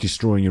 you can be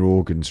destroying your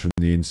organs from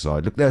the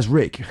inside. Look, there's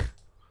Rick.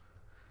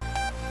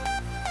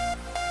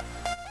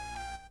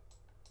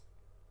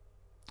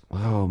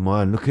 Oh,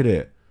 man, look at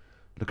it.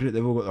 Look at it.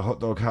 They've all got the hot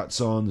dog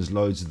hats on. There's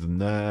loads of them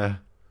there.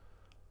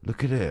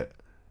 Look at it.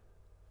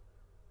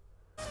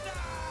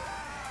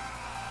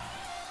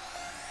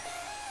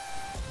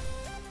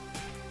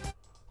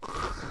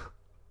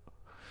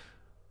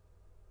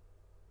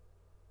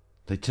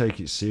 They take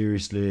it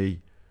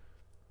seriously.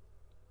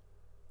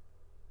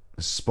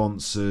 The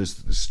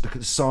sponsors. Look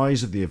at the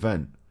size of the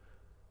event.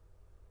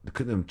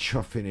 Look at them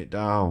chuffing it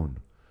down.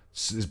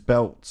 So there's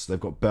belts. They've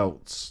got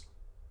belts.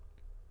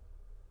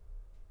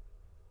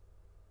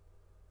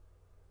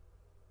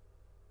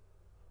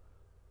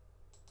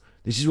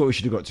 This is what we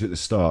should have got to at the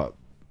start.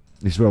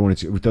 This is where I wanted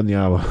to... We've done the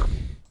hour.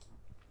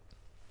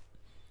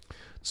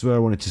 This is where I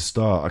wanted to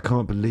start. I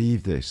can't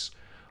believe this.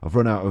 I've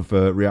run out of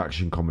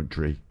reaction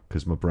commentary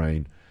because my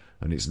brain...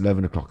 And it's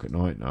 11 o'clock at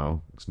night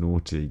now. It's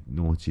naughty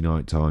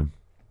night time.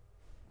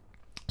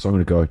 So I'm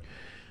going to go.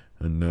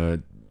 And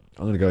I'm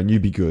going to go and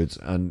you be good.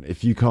 And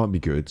if you can't be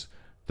good,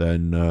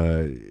 then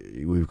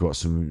we've got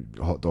some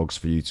hot dogs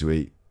for you to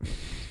eat.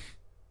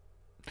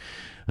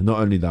 And not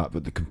only that,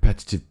 but the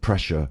competitive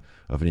pressure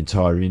of an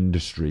entire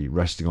industry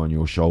resting on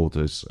your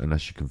shoulders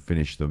unless you can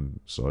finish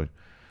them. So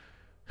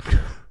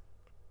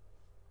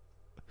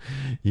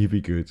you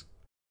be good.